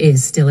suspect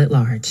is still at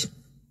large.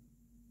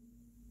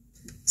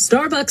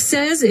 Starbucks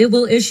says it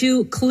will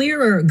issue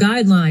clearer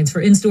guidelines for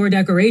in-store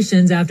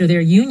decorations after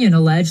their union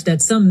alleged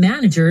that some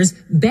managers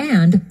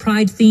banned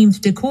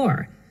Pride-themed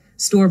decor.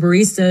 Store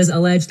baristas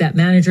allege that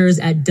managers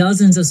at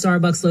dozens of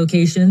Starbucks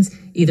locations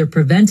either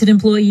prevented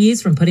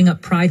employees from putting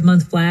up Pride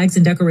Month flags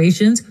and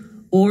decorations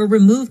or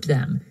removed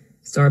them.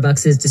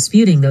 Starbucks is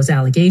disputing those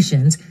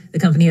allegations. The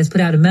company has put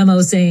out a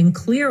memo saying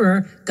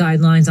clearer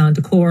guidelines on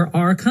decor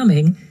are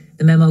coming.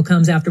 The memo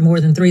comes after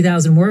more than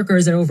 3,000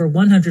 workers at over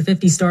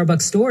 150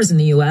 Starbucks stores in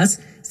the U.S.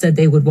 said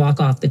they would walk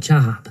off the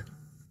job.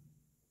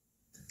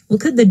 Well,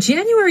 could the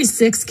January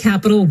 6th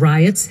Capitol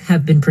riots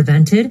have been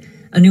prevented?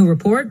 A new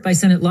report by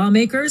Senate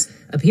lawmakers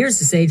appears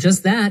to say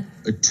just that.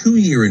 A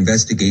 2-year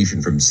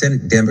investigation from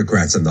Senate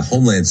Democrats on the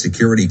Homeland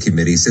Security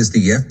Committee says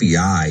the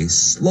FBI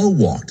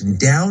slow-walked and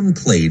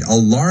downplayed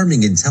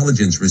alarming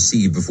intelligence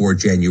received before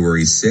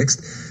January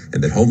 6th,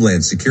 and that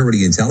Homeland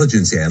Security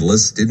intelligence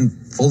analysts didn't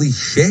fully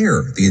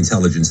share the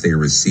intelligence they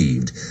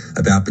received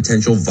about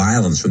potential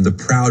violence from the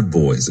Proud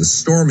Boys, a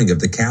storming of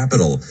the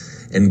Capitol,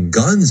 and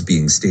guns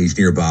being staged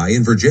nearby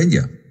in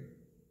Virginia.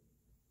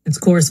 It's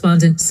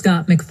correspondent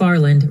Scott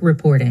McFarland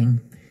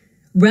reporting.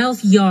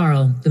 Ralph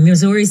Yarl, the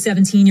Missouri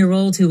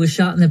 17-year-old who was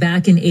shot in the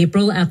back in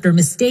April after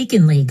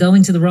mistakenly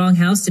going to the wrong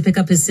house to pick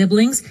up his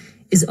siblings,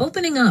 is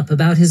opening up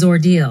about his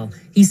ordeal.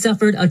 He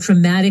suffered a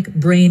traumatic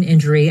brain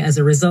injury as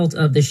a result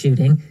of the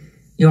shooting.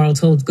 Yarl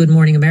told Good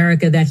Morning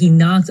America that he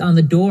knocked on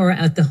the door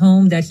at the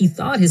home that he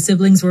thought his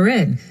siblings were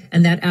in,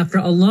 and that after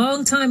a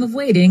long time of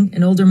waiting,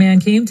 an older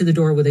man came to the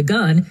door with a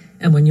gun,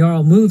 and when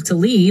Yarl moved to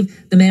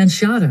leave, the man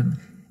shot him.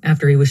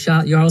 After he was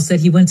shot, Yarl said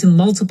he went to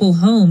multiple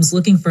homes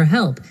looking for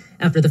help.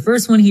 After the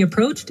first one he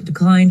approached,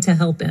 declined to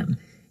help him.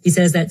 He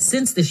says that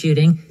since the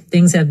shooting,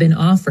 things have been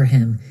off for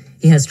him.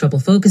 He has trouble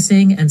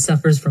focusing and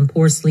suffers from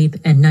poor sleep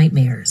and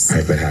nightmares.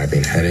 I've been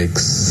having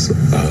headaches,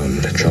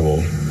 trouble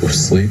with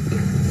sleep,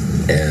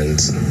 and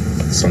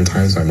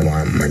sometimes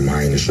my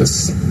mind is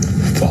just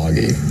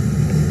foggy.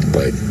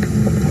 Like,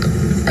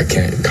 I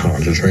can't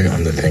concentrate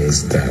on the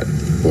things that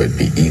would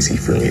be easy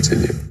for me to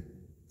do.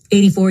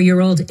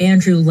 84-year-old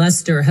Andrew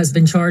Lester has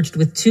been charged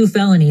with 2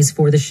 felonies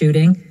for the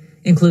shooting,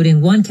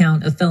 including 1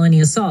 count of felony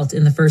assault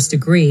in the first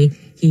degree.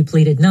 He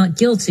pleaded not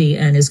guilty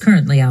and is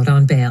currently out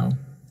on bail.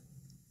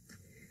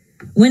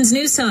 Wins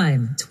News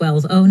Time,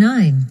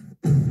 12:09.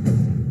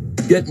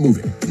 Get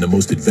moving in the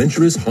most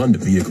adventurous Honda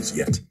vehicles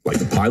yet, like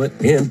the Pilot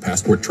and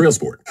Passport Trail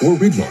Sport, or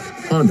Ridgeline.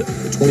 Honda,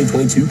 the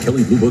 2022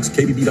 Kelley Blue Book's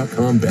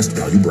KBB.com Best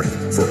Value brand.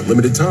 For a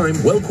limited time,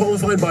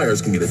 well-qualified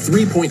buyers can get a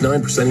 3.9%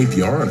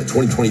 APR on a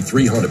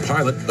 2023 Honda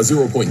Pilot, a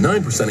 0.9%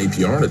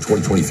 APR on a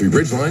 2023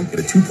 Ridgeline, and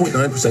a 2.9%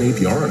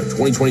 APR on a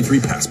 2023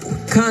 Passport.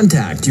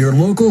 Contact your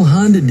local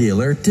Honda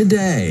dealer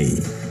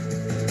today.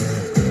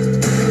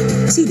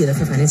 See dealer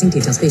for financing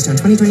details based on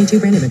 2022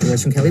 brand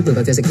inventories from Kelley Blue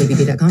Book. Visit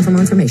KBB.com for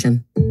more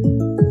information.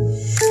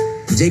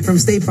 Jake from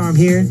State Farm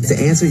here to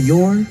answer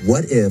your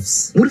what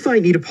ifs. What if I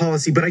need a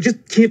policy, but I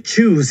just can't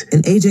choose?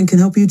 An agent can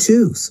help you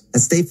choose.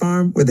 At State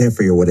Farm, we're there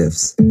for your what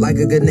ifs. Like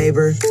a good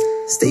neighbor,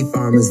 State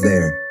Farm is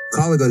there.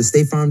 Call or go to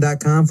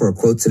statefarm.com for a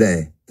quote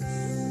today.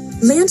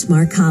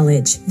 Landmark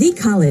College, the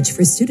college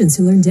for students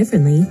who learn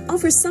differently,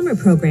 offers summer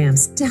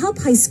programs to help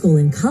high school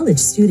and college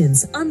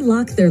students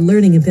unlock their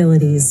learning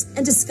abilities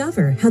and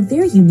discover how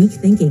their unique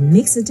thinking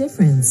makes a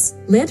difference.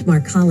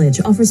 Landmark College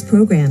offers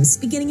programs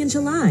beginning in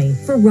July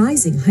for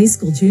rising high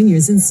school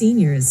juniors and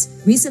seniors,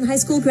 recent high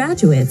school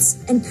graduates,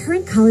 and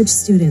current college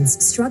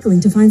students struggling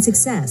to find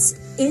success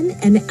in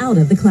and out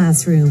of the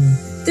classroom.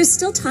 There's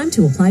still time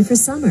to apply for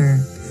summer.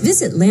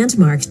 Visit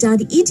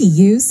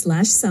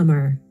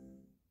landmark.edu/summer.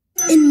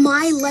 In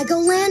my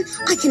Legoland,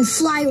 I can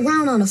fly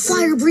around on a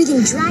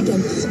fire-breathing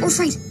dragon, or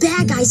fight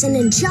bad guys in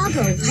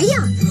Ninjago,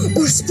 hiya,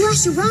 or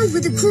splash around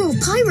with a crew of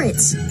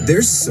pirates.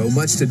 There's so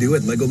much to do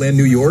at Legoland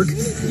New York.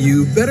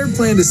 You better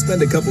plan to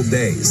spend a couple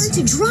days.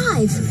 To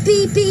drive,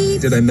 beep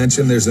beep. Did I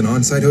mention there's an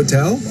on-site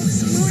hotel?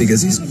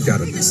 Because he's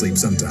gotta sleep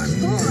sometime,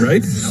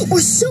 right? Or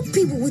soak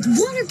people with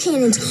water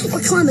cannons, or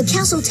climb a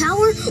castle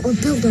tower, or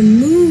build a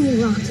moon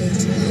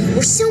rocket,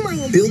 or sell my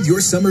own. Build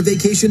your summer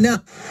vacation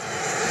now.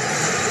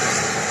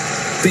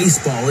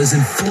 Baseball is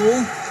in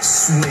full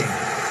swing.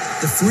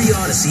 The free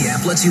Odyssey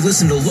app lets you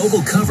listen to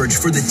local coverage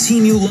for the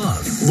team you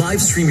love,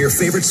 live stream your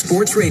favorite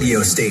sports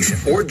radio station,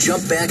 or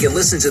jump back and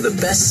listen to the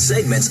best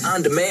segments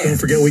on demand. Don't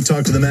forget we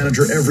talk to the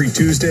manager every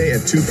Tuesday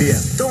at 2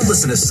 p.m. Don't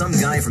listen to some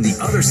guy from the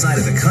other side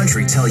of the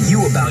country tell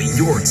you about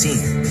your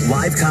team.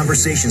 Live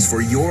conversations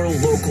for your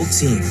local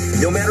team.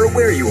 No matter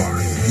where you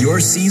are,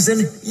 your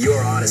season, your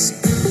Odyssey.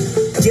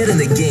 Get in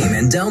the game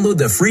and download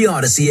the free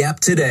Odyssey app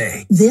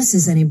today. This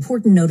is an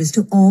important notice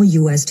to all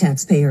U.S.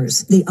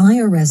 taxpayers. The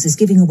IRS is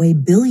giving away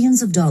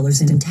billions of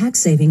dollars in tax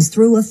savings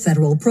through a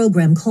federal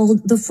program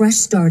called the Fresh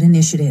Start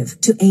Initiative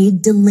to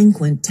aid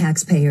delinquent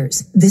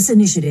taxpayers. This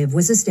initiative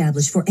was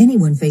established for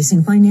anyone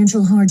facing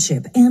financial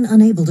hardship and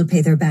unable to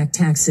pay their back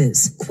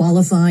taxes.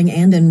 Qualifying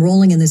and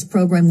enrolling in this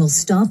program will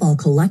stop all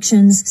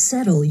collections,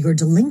 settle your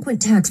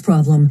delinquent tax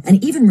problem,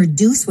 and even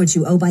reduce what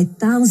you owe by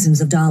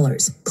thousands of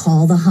dollars.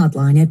 Call the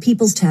hotline at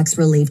People's Tax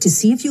Relief to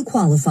see if you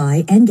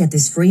qualify and get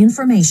this free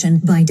information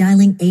by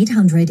dialing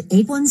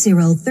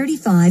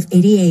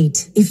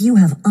 800-810-3588. If you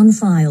have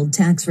unfiled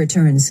tax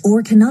returns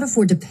or cannot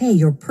afford to pay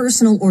your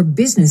personal or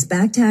business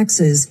back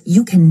taxes,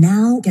 you can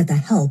now get the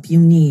help you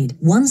need.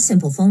 One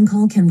simple phone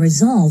call can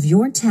resolve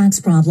your tax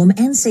problem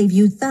and save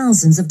you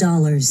thousands of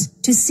dollars.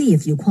 To see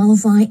if you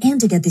qualify and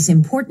to get this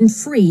important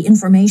free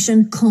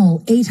information,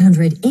 call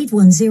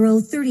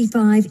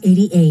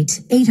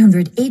 800-810-3588.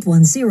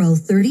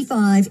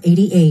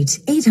 800-810-3588.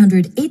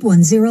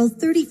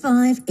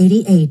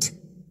 800-810-3588.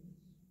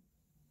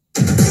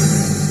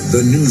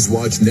 The News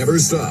Watch never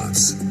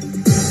stops.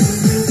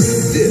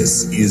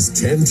 This is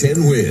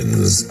 1010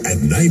 Wins at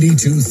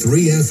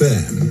 92.3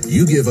 FM.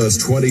 You give us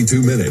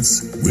 22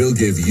 minutes, we'll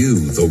give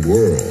you the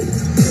world.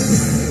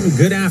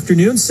 Good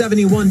afternoon,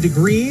 71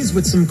 degrees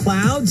with some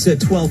clouds at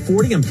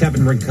 12:40. I'm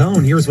Kevin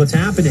Rincon. Here's what's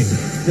happening.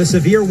 The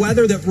severe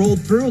weather that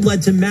rolled through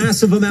led to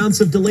massive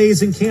amounts of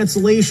delays and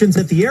cancellations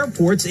at the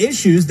airports,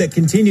 issues that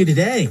continue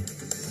today.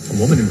 A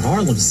woman in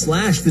Harlem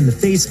slashed in the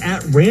face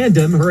at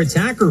random. Her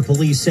attacker,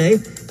 police say,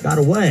 got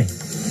away.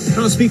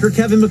 House Speaker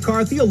Kevin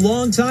McCarthy, a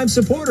longtime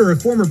supporter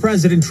of former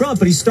President Trump,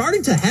 but he's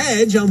starting to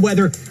hedge on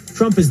whether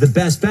Trump is the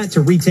best bet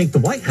to retake the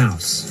White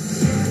House.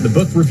 The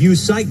book review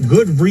site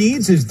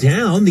Goodreads is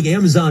down. The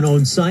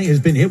Amazon-owned site has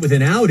been hit with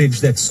an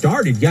outage that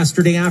started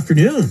yesterday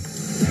afternoon.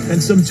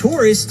 And some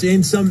tourists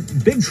in some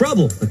big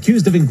trouble,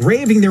 accused of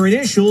engraving their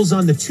initials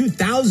on the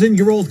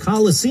 2,000-year-old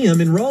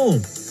Colosseum in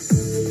Rome.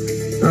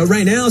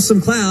 Right now,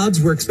 some clouds.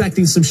 We're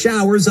expecting some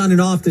showers on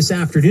and off this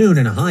afternoon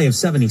and a high of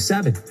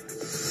 77.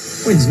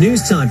 Wins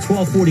News Time,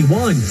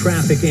 12:41.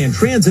 Traffic and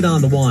transit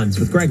on the ones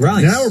with Greg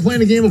Rice. Now we're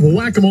playing a game of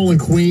whack-a-mole in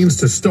Queens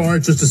to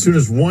start. Just as soon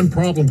as one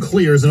problem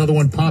clears, another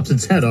one pops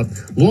its head up.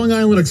 Long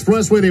Island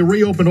Expressway, they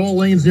reopened all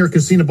lanes near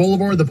Casino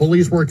Boulevard. The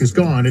police work is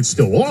gone. It's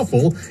still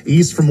awful.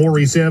 East from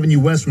Maurice Avenue,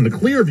 west from the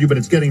Clearview, but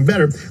it's getting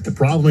better. The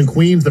problem in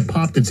Queens that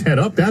popped its head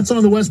up, that's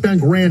on the westbound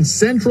Grand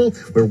Central,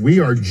 where we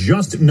are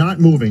just not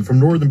moving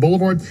from Northern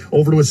Boulevard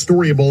over to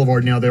Astoria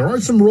Boulevard. Now, there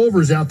are some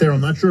rovers out there.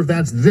 I'm not sure if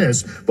that's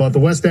this, but the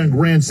westbound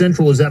Grand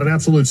Central is at an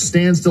absolute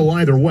standstill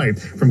either way.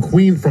 From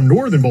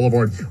Northern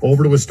Boulevard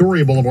over to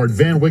Astoria Boulevard,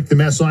 Van Wyck, the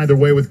mess either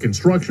way with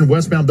construction.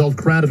 Westbound belt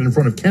crowded in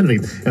front of Kennedy.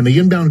 And the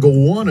inbound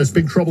Gowanus,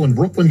 big trouble in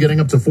Brooklyn getting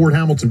up to Fort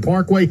Hamilton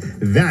Parkway.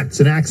 That's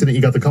an accident.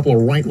 You got the couple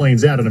of right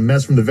lanes out and a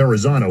mess from the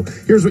Verrazano.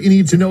 Here's what you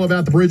need to know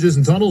about the bridges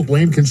and tunnels.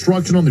 Blame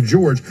construction on the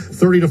George.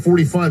 30 to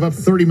 45 up,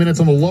 30 minutes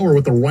on the lower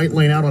with the right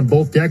lane out on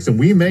both decks. And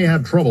we may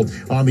have trouble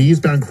on the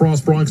eastbound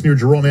Cross Bronx near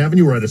Jerome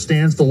Avenue. We're at a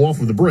standstill off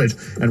of the bridge,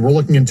 and we're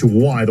looking into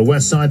why. The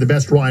west side, the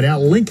best ride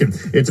out. Lincoln,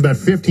 it's about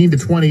 15 to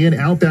 20 in.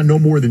 Outbound, no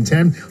more than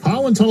 10.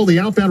 Holland Tunnel, the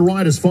outbound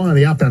ride is fine.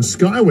 The outbound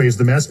Skyway is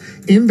the mess.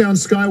 Inbound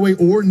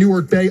Skyway or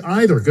Newark Bay,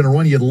 either going to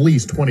run you at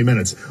least 20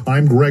 minutes.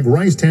 I'm Greg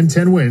Rice,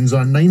 1010 Wins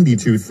on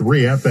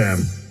 92.3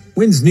 FM.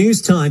 Wins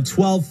News Time,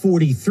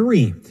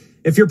 12:43.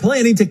 If you're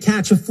planning to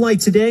catch a flight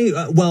today,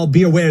 well,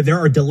 be aware there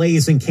are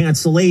delays and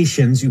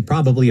cancellations you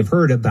probably have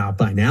heard about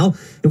by now.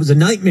 It was a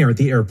nightmare at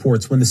the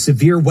airports when the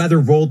severe weather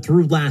rolled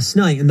through last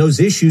night, and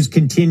those issues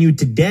continued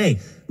today.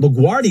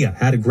 LaGuardia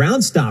had a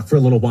ground stop for a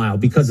little while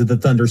because of the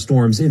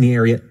thunderstorms in the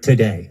area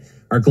today.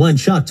 Our Glenn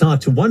Schuck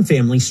talked to one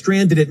family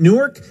stranded at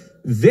Newark,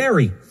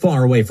 very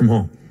far away from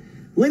home.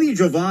 Lenny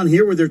Jovan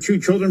here with their two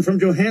children from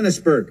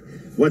Johannesburg.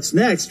 What's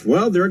next?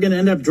 Well, they're going to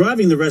end up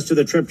driving the rest of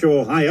the trip to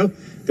Ohio.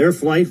 Their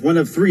flight, one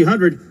of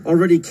 300,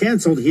 already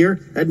canceled here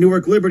at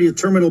Newark Liberty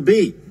Terminal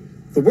B.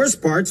 The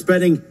worst part,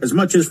 spending as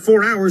much as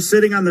 4 hours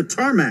sitting on the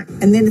tarmac.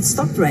 And then it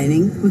stopped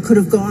raining. We could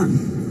have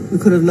gone. We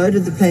could have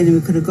loaded the plane and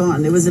we could have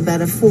gone. There was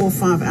about a 4 or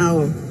 5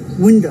 hour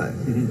window,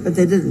 but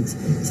they didn't.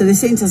 So they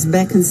sent us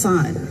back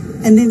inside.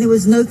 And then there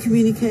was no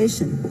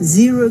communication,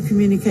 zero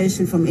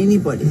communication from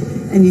anybody.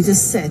 And you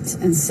just sat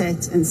and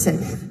sat and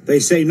sat. They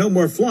say no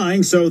more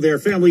flying, so their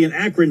family in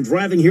Akron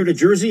driving here to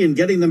Jersey and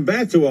getting them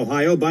back to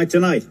Ohio by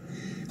tonight.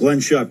 Glenn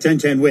Schuck,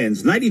 1010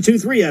 Wins,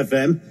 92.3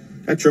 FM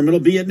at Terminal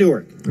B at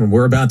Newark.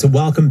 We're about to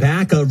welcome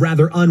back a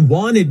rather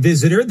unwanted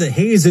visitor. The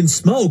haze and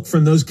smoke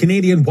from those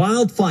Canadian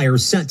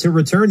wildfires set to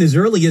return as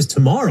early as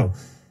tomorrow.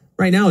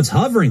 Right now, it's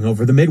hovering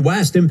over the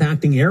Midwest,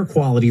 impacting air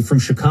quality from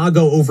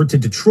Chicago over to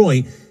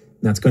Detroit.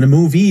 That's going to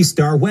move east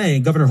our way.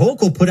 Governor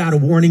Hochul put out a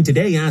warning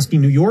today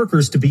asking New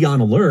Yorkers to be on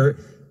alert,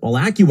 while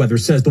AccuWeather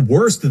says the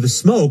worst of the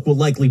smoke will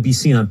likely be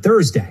seen on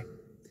Thursday.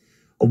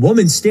 A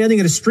woman standing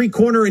at a street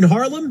corner in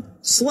Harlem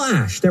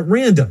slashed at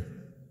random.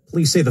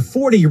 Police say the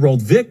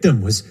 40-year-old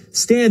victim was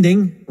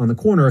standing on the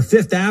corner of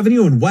 5th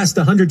Avenue and West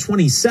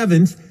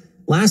 127th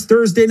last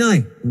Thursday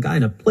night. A guy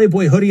in a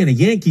Playboy hoodie and a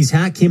Yankees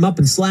hat came up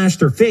and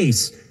slashed her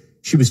face.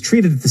 She was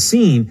treated at the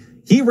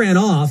scene. He ran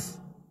off.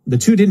 The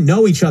two didn't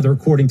know each other,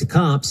 according to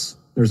cops.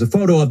 There's a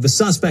photo of the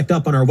suspect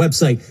up on our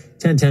website,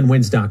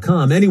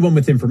 1010wins.com. Anyone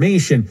with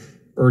information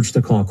urged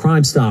to call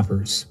Crime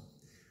Stoppers.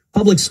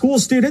 Public school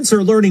students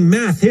are learning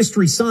math,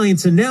 history,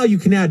 science, and now you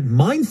can add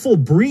mindful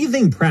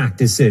breathing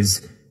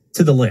practices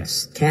to the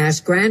list.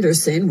 Cash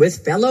Granderson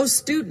with fellow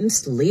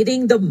students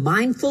leading the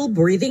mindful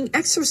breathing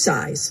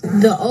exercise.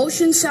 The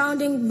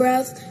ocean-sounding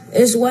breath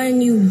is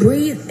when you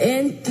breathe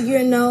in through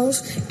your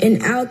nose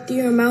and out through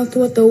your mouth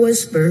with a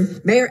whisper.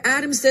 Mayor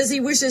Adams says he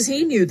wishes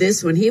he knew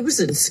this when he was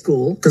in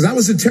school. Because I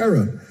was a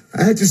terror.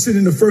 I had to sit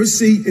in the first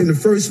seat in the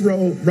first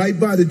row right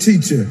by the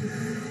teacher.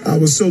 I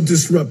was so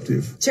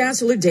disruptive.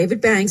 Chancellor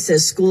David Banks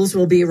says schools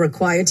will be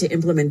required to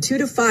implement 2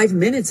 to 5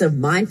 minutes of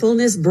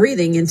mindfulness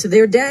breathing into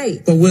their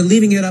day. But we're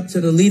leaving it up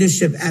to the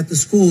leadership at the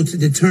school to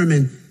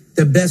determine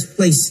the best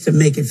place to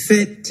make it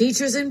fit.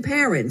 Teachers and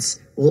parents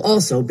will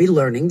also be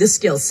learning the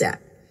skill set.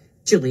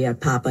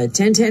 Juliet Papa,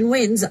 1010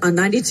 Wins on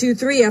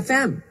 92.3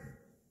 FM.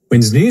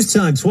 Wins News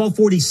Time,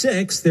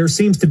 1246. There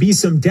seems to be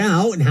some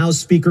doubt in House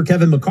Speaker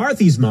Kevin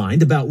McCarthy's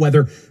mind about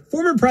whether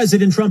former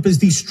President Trump is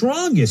the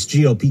strongest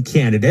GOP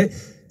candidate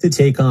to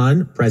take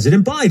on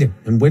President Biden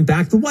and win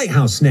back the White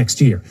House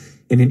next year.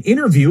 In an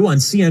interview on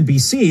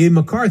CNBC,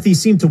 McCarthy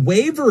seemed to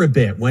waver a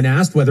bit when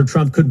asked whether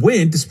Trump could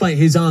win despite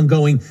his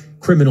ongoing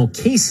criminal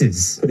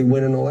cases. Could he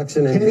win an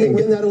election? Can he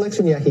win that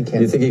election? Yeah, he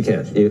can. You think he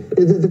can?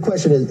 The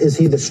question is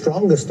he the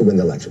strongest to win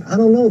the election? I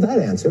don't know that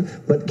answer,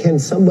 but can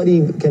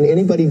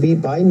anybody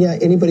beat Biden? Yeah,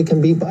 anybody can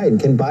beat Biden.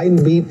 Can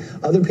Biden beat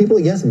other people?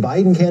 Yes,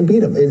 Biden can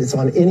beat him. It's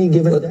on any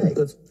given day.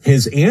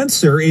 His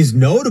answer is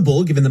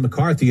notable given that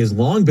McCarthy has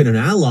long been an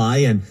ally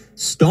and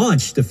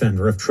staunch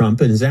defender of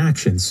Trump and his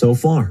actions so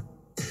far.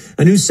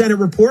 A new Senate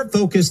report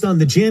focused on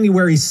the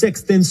January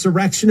 6th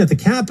insurrection at the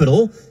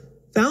Capitol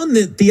found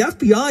that the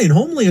FBI and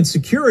Homeland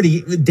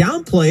Security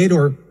downplayed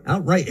or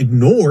outright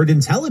ignored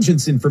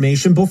intelligence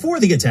information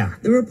before the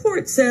attack. The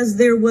report says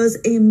there was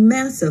a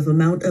massive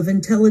amount of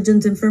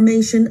intelligence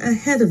information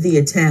ahead of the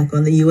attack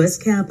on the U.S.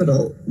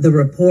 Capitol. The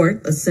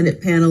report a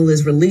Senate panel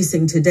is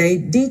releasing today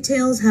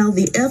details how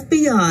the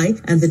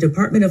FBI and the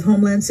Department of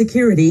Homeland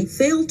Security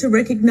failed to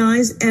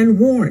recognize and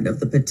warn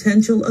of the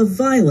potential of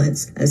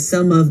violence as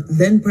some of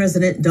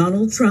then-President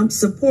Donald Trump's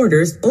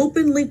supporters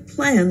openly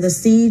planned the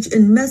siege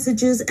in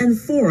messages and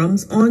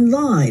forums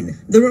online.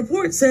 The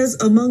report says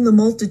among the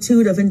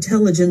multitude of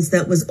intelligence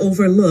that was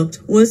overlooked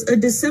was a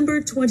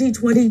December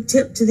 2020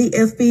 tip to the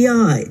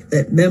FBI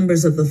that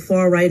members of the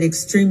far-right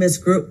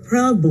extremist group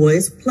Proud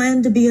Boys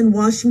planned to be in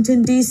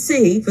Washington,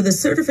 D.C. for the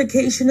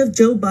certification of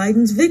Joe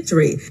Biden's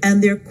victory,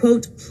 and their,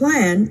 quote,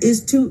 plan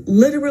is to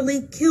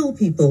literally kill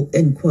people,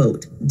 end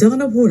quote.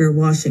 Donna Porter,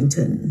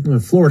 Washington.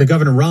 Florida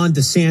Governor Ron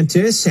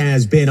DeSantis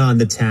has been on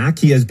the tack.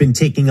 He has been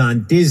taking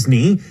on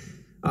Disney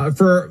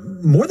for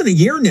more than a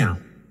year now,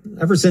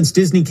 ever since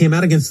Disney came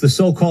out against the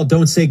so-called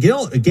Don't Say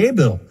Gay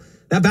bill.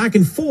 That back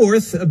and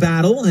forth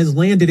battle has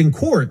landed in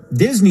court.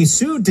 Disney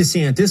sued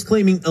DeSantis,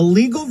 claiming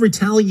illegal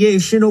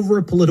retaliation over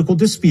a political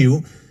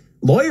dispute.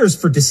 Lawyers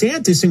for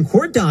DeSantis in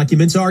court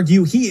documents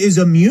argue he is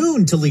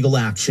immune to legal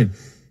action,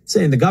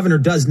 saying the governor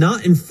does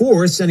not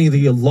enforce any of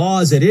the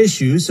laws at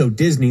issue, so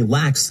Disney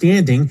lacks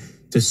standing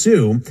to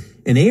sue.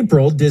 In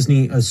April,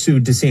 Disney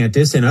sued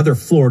DeSantis and other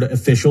Florida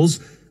officials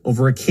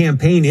over a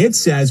campaign it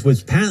says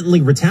was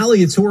patently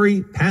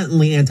retaliatory,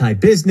 patently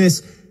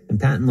anti-business, and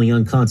patently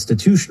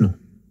unconstitutional.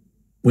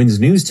 Wins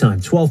News Time,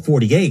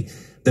 1248.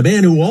 The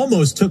man who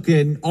almost took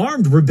an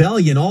armed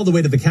rebellion all the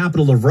way to the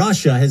capital of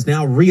Russia has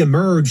now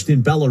reemerged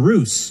in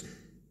Belarus.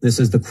 This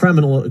is the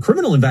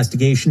criminal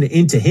investigation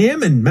into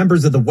him and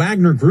members of the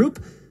Wagner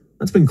Group.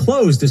 That's been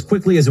closed as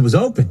quickly as it was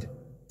opened.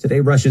 Today,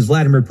 Russia's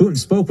Vladimir Putin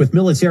spoke with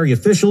military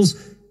officials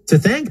to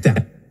thank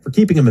them for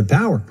keeping him in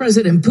power.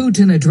 President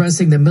Putin,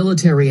 addressing the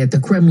military at the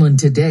Kremlin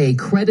today,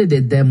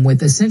 credited them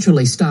with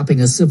essentially stopping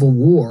a civil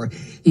war.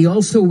 He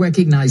also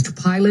recognized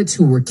pilots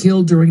who were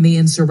killed during the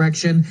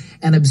insurrection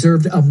and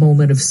observed a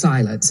moment of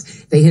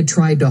silence. They had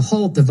tried to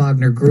halt the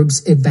Wagner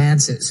Group's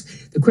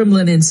advances. The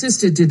Kremlin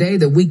insisted today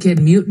the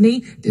weekend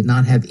mutiny did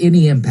not have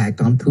any impact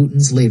on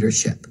Putin's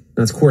leadership.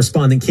 That's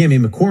correspondent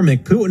Cammie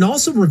McCormick. Putin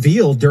also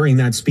revealed during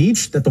that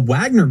speech that the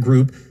Wagner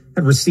Group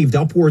had received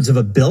upwards of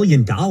 $1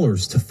 billion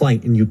to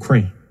fight in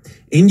Ukraine.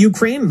 In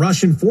Ukraine,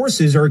 Russian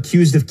forces are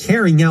accused of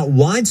carrying out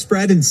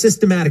widespread and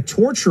systematic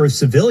torture of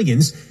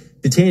civilians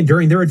detained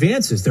during their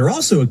advances. They're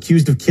also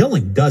accused of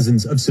killing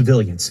dozens of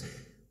civilians.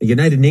 The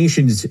United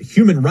Nations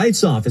Human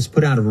Rights Office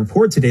put out a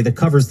report today that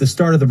covers the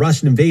start of the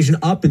Russian invasion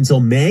up until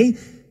May.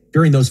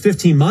 During those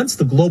 15 months,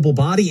 the global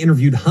body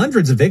interviewed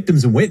hundreds of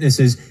victims and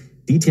witnesses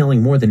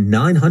detailing more than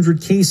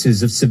 900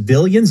 cases of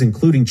civilians,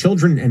 including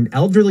children and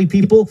elderly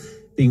people,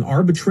 being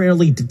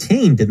arbitrarily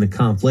detained in the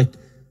conflict,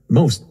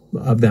 most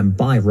of them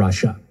by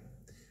Russia.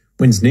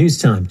 WINS News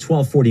Time,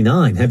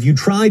 12:49. Have you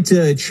tried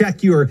to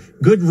check your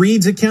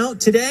Goodreads account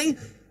today?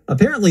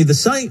 Apparently, the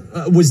site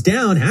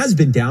has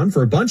been down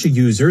for a bunch of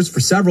users for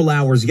several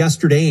hours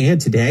yesterday and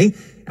today.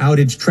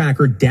 Outage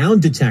tracker Down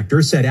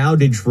Detector said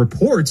outage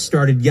reports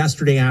started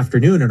yesterday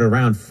afternoon at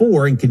around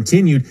 4 and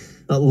continued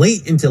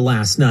late into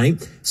last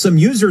night. Some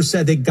users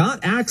said they got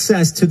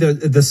access to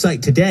the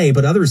site today,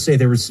 but others say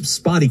there was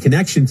spotty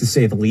connection, to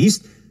say the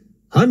least.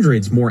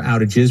 Hundreds more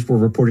outages were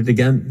reported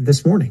again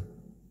this morning.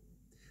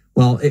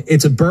 Well,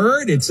 it's a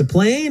bird, it's a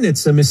plane,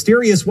 it's a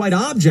mysterious white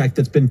object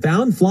that's been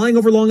found flying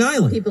over Long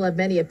Island. People have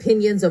many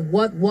opinions of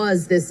what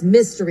was this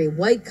mystery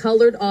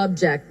white-colored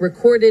object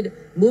recorded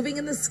moving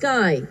in the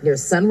sky near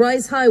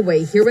Sunrise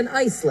Highway here in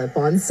Islip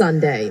on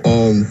Sunday.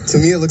 To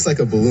me, it looks like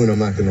a balloon, I'm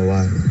not gonna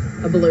lie.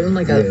 A balloon?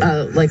 What kind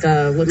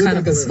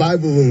of balloon? A spy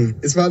balloon.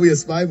 It's probably a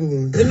spy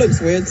balloon. It looks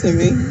weird to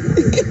me.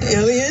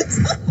 Aliens?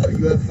 A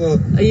UFO.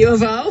 A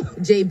UFO?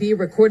 JB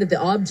recorded the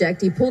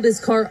object. He pulled his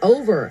car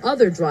over.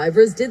 Other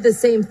drivers did the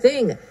same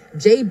thing.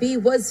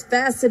 JB was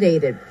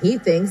fascinated. He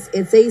thinks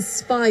it's a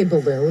spy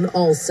balloon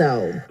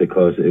also.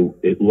 Because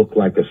it looked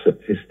like a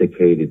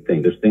sophisticated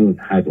thing. This thing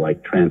had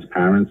like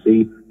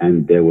transparency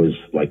and there was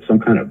like some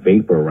kind of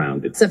vapor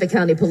around it. Suffolk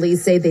County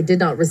Police say they did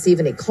not receive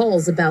any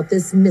calls about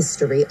this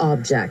mystery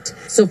object.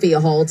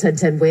 Sophia Hall,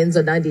 1010 WINS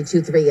on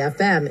 92.3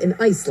 FM in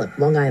Islip,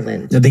 Long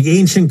Island. Now, the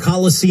ancient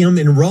Colosseum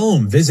in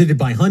Rome, visited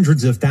by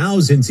hundreds of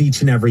thousands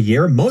each and every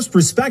year. Most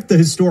respect the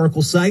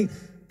historical site,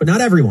 but not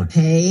everyone.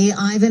 Hey,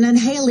 Ivan and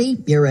Haley,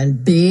 you're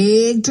in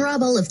big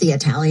trouble if the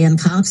Italian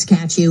cops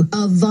catch you.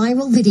 A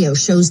viral video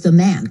shows the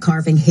man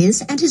carving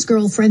his and his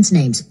girlfriend's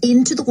names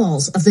into the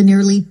walls of the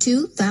nearly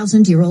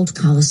 2,000-year-old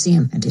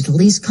Colosseum. And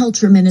Italy's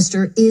culture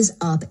minister is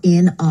up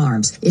in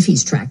arms. If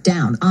he's tracked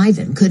down,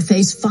 Ivan could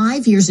face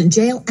 5 years in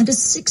jail and a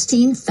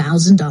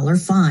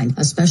 $16,000 fine.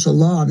 A special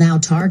law now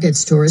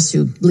targets tourists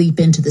who leap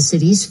into the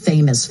city's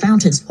famous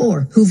fountains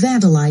or who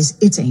vandalize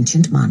its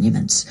ancient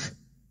monuments.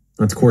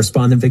 That's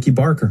correspondent Vicki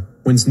Barker.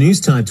 WINS News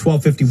Time,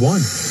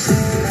 12:51.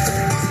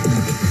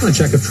 A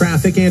check of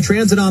traffic and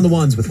transit on the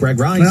ones with Greg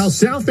Rice. Now,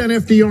 southbound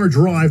FDR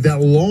Drive, that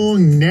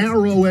long,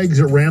 narrow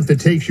exit ramp that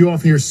takes you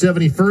off near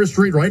 71st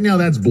Street. Right now,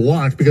 that's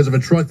blocked because of a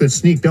truck that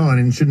sneaked on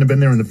and shouldn't have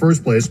been there in the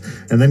first place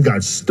and then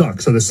got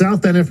stuck. So the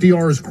southbound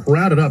FDR is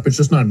crowded up. It's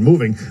just not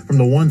moving from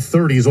the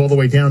 130s all the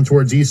way down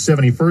towards East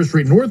 71st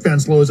Street.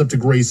 Northbound slows up to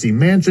Gracie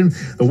Mansion.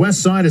 The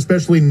west side,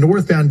 especially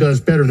northbound, does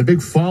better. The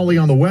big folly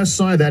on the west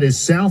side, that is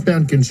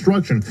southbound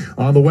construction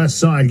on the west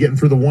side, getting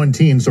through the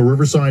 110. So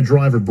Riverside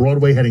Drive or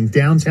Broadway heading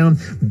downtown,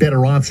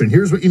 better option.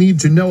 Here's what you need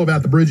to know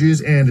about the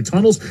bridges and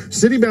tunnels.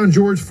 Citybound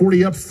George,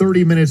 40 up,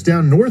 30 minutes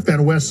down.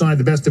 Northbound west side,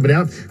 the best of it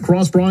out.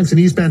 Cross Bronx and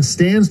eastbound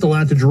standstill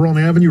out to Jerome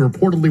Avenue,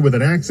 reportedly with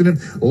an accident.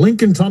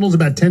 Lincoln Tunnels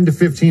about 10 to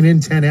 15 in,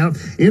 10 out.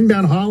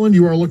 Inbound Holland,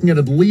 you are looking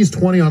at least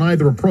 20 on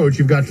either approach.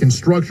 You've got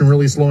construction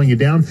really slowing you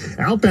down.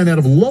 Outbound out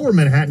of Lower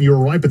Manhattan, you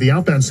were right, but the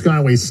outbound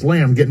Skyway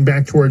slam getting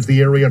back towards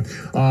the area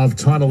of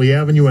Tonelli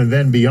Avenue and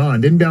then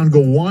beyond. Inbound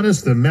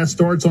Gowanus, the mess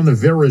starts on the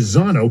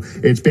Verrazano.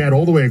 It's bad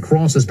all the way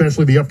across,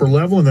 especially the upper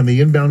level, and then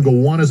the inbound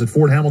Gowanus at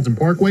Fort Hamilton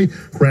Parkway.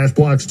 Crash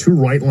blocks 2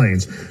 right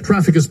lanes.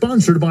 Traffic is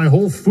sponsored by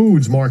Whole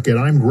Foods Market.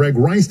 I'm Greg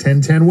Rice,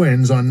 1010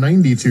 WINS on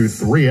 92.3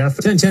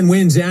 FM. 1010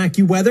 WINS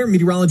AccuWeather.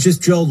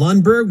 Meteorologist Joe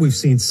Lundberg. We've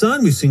seen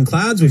sun, we've seen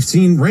clouds, we've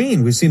seen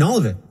rain, we've seen all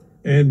of it.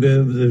 And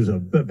there's a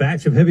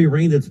batch of heavy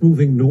rain that's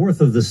moving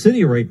north of the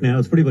city right now.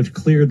 It's pretty much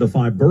cleared the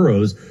 5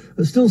 boroughs.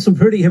 Still some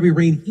pretty heavy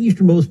rain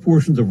easternmost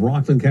portions of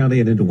Rockland County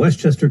and into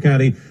Westchester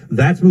County.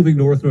 That's moving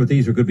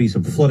northeast. There could be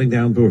some flooding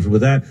downpours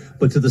with that.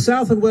 But to the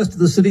south and west of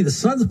the city, the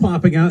sun's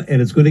popping out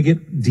and it's going to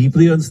get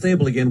deeply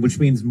unstable again, which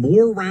means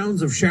more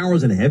rounds of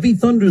showers and heavy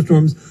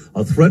thunderstorms,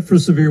 a threat for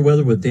severe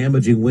weather with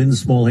damaging winds,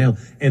 small hail,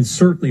 and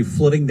certainly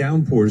flooding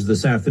downpours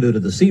this afternoon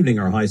and this evening.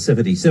 Our high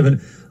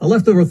 77. A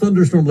leftover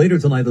thunderstorm later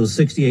tonight, those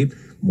 68.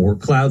 More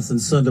clouds than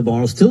sun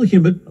tomorrow. Still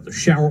humid. A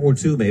shower or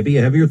two, maybe.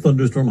 A heavier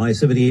thunderstorm, high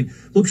 78.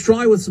 Looks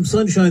dry with some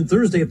sunshine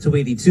Thursday up to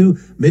 82.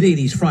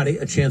 Mid-80s Friday.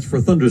 A chance for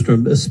a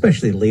thunderstorm,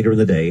 especially later in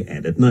the day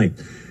and at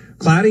night.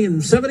 Cloudy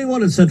and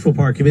 71 in Central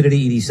Park.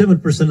 Humidity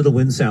 87% of the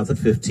wind south at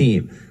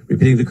 15.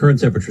 Repeating the current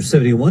temperature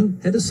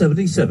 71, head to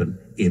 77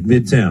 in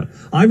Midtown.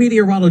 I'm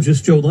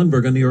meteorologist Joe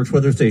Lundberg on New York's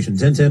weather station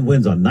 1010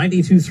 WINS on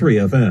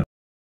 92.3 FM.